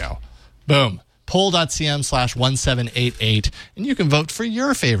 There we go. Boom. Poll.cm/1788. And you can vote for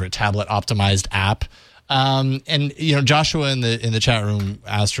your favorite tablet optimized app. And Joshua in the chat room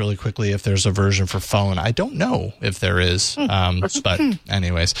asked really quickly if there's a version for phone. I don't know if there is. But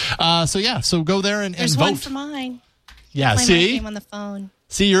anyways. So go there and there's vote. There's one for mine. Yeah, play see? my game on the phone.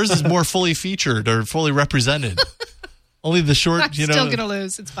 See, yours is more fully featured or fully represented. Only the short, I'm still going to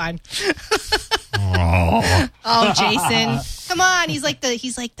lose. It's fine. Oh, Jason, come on! He's like the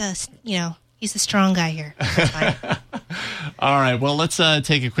he's the strong guy here. That's fine. All right, well, let's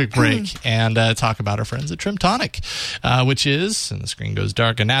take a quick break and talk about our friends at Trim Tonic, which is, and the screen goes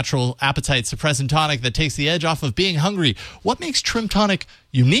dark, a natural appetite suppressant tonic that takes the edge off of being hungry. What makes Trim Tonic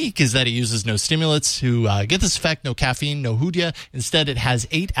unique is that it uses no stimulants to get this effect, no caffeine, no hoodia. Instead, it has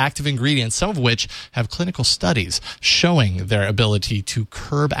 8 active ingredients, some of which have clinical studies showing their ability to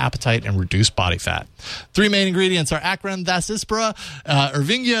curb appetite and reduce body fat. 3 main ingredients are Acron dasyspora,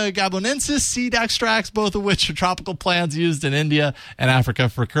 Ervingia gabonensis seed extracts, both of which are tropical plants used in India and Africa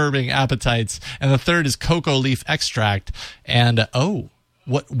for curbing appetites. And the third is cocoa leaf extract. And,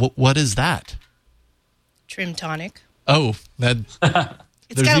 what is that? Trim Tonic. Oh, that...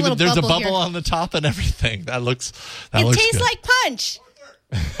 There's a bubble here on the top and everything. It looks tastes good. like punch.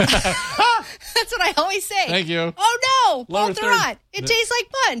 That's what I always say. Thank you. Oh no, Lower Polterot. It tastes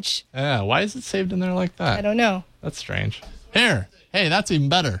like punch. Yeah, why is it saved in there like that? I don't know. That's strange. Here. Hey, that's even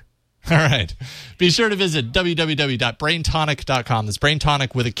better. All right. Be sure to visit www.braintonic.com. That's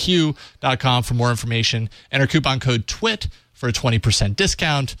braintonic with a Q.com for more information. Enter coupon code TWIT for a 20%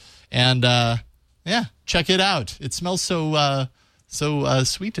 discount. And check it out. It smells so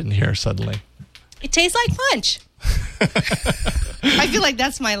sweet in here suddenly. It tastes like punch. I feel like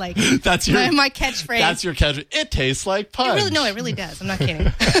that's my my catchphrase. That's your catchphrase. It tastes like punch. It really does. I'm not kidding.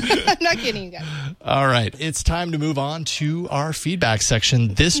 I'm not kidding you guys. All right. It's time to move on to our feedback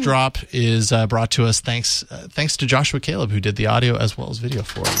section. This drop is brought to us thanks to Joshua Caleb, who did the audio as well as video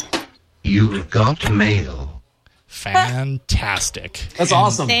for it. You've got mail. Fantastic. That's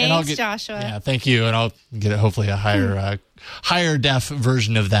awesome. Thanks, Joshua. Yeah, thank you. And I'll get hopefully a higher def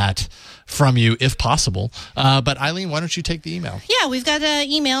version of that from you if possible. But Eileen, why don't you take the email? Yeah, we've got an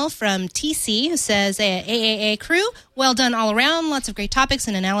email from TC who says, AAA crew, well done all around. Lots of great topics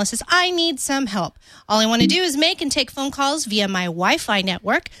and analysis. I need some help. All I want to do is make and take phone calls via my Wi-Fi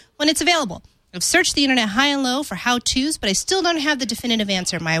network when it's available. I've searched the internet high and low for how-tos, but I still don't have the definitive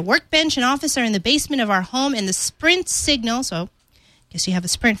answer. My workbench and office are in the basement of our home, and the Sprint signal, so I guess you have a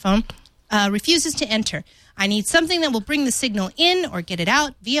Sprint phone, refuses to enter. I need something that will bring the signal in or get it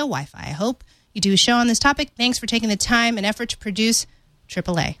out via Wi-Fi. I hope you do a show on this topic. Thanks for taking the time and effort to produce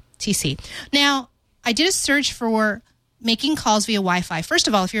AAA, TC. Now, I did a search for making calls via Wi-Fi. First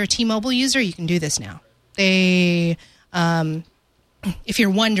of all, if you're a T-Mobile user, you can do this now. If you're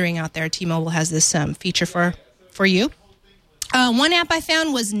wondering out there, T-Mobile has this feature for you. One app I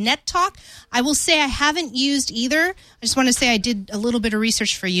found was NetTalk. I will say I haven't used either. I just want to say I did a little bit of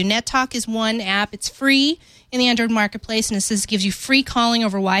research for you. NetTalk is one app. It's free in the Android marketplace, and it says it gives you free calling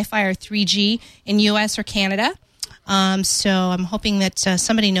over Wi-Fi or 3G in U.S. or Canada. So I'm hoping that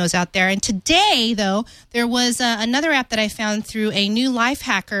somebody knows out there. And today, though, there was another app that I found through a new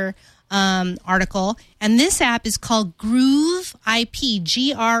Lifehacker article, and this app is called Groove IP,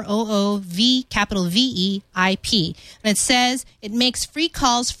 Groov, capital VEIP, and it says it makes free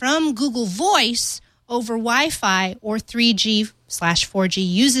calls from Google Voice over Wi-Fi or 3G/4G,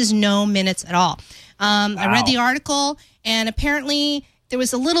 uses no minutes at all. Wow. I read the article, and apparently there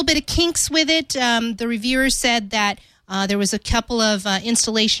was a little bit of kinks with it. The reviewers said that there was a couple of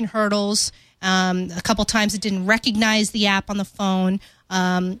installation hurdles. A couple times it didn't recognize the app on the phone.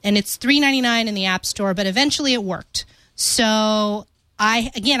 And it's $3.99 in the App Store, but eventually it worked. So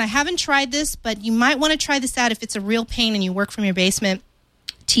I haven't tried this, but you might want to try this out if it's a real pain and you work from your basement,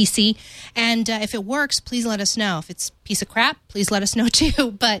 TC. And if it works, please let us know. If it's a piece of crap, please let us know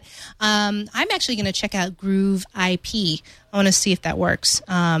too. But I'm actually going to check out Groove IP. I want to see if that works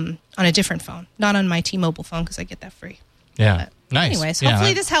on a different phone, not on my T-Mobile phone because I get that free. Yeah, but nice. Anyways,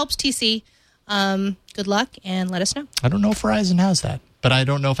 hopefully this helps, TC. Good luck, and let us know. I don't know if Verizon has that, but I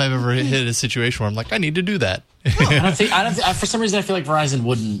don't know if I've ever hit a situation where I'm like, I need to do that. I don't think, for some reason, I feel like Verizon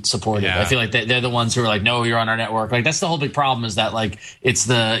wouldn't support it. I feel like they're the ones who are like, no, you're on our network. Like, that's the whole big problem is that, like, it's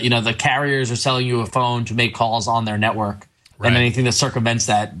the carriers are selling you a phone to make calls on their network. Right. And anything that circumvents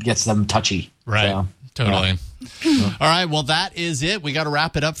that gets them touchy. Right. So, totally. Yeah. All right. Well, that is it. We got to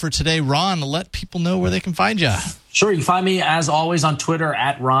wrap it up for today. Ron, let people know where they can find you. Sure. You can find me, as always, on Twitter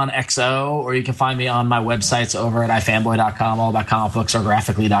at RonXO, or you can find me on my websites over at ifanboy.com, all about comic books, or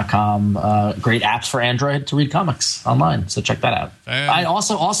graphically.com. Great apps for Android to read comics online, so check that out. I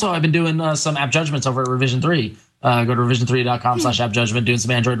also I've been doing some app judgments over at Revision 3. Go to revision3.com/appjudgment, doing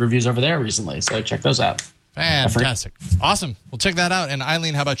some Android reviews over there recently, so check those out. Fantastic. Awesome. Well, check that out. And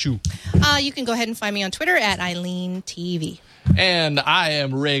Eileen, how about you? You can go ahead and find me on Twitter at EileenTV. And I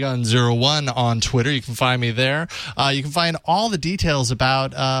am Raygun01 on Twitter. You can find me there. You can find all the details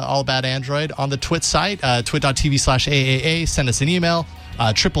about All About Android on the Twit site, twit.tv/AAA. Send us an email.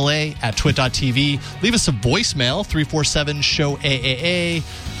 AAA@twit.tv. Leave us a voicemail, 347-SHOW-AAA.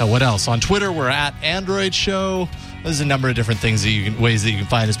 What else? On Twitter, we're at Android Show. There's a number of different ways that you can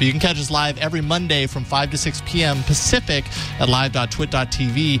find us. But you can catch us live every Monday from 5 to 6 p.m. Pacific at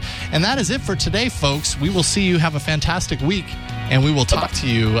live.twit.tv. And that is it for today, folks. We will see you. Have a fantastic week. And we will talk to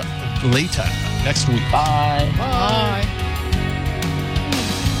you later next week. Bye. Bye.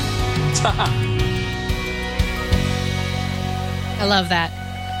 I love that.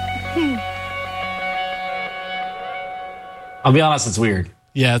 I'll be honest, it's weird.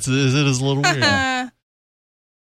 Yeah, it is a little weird.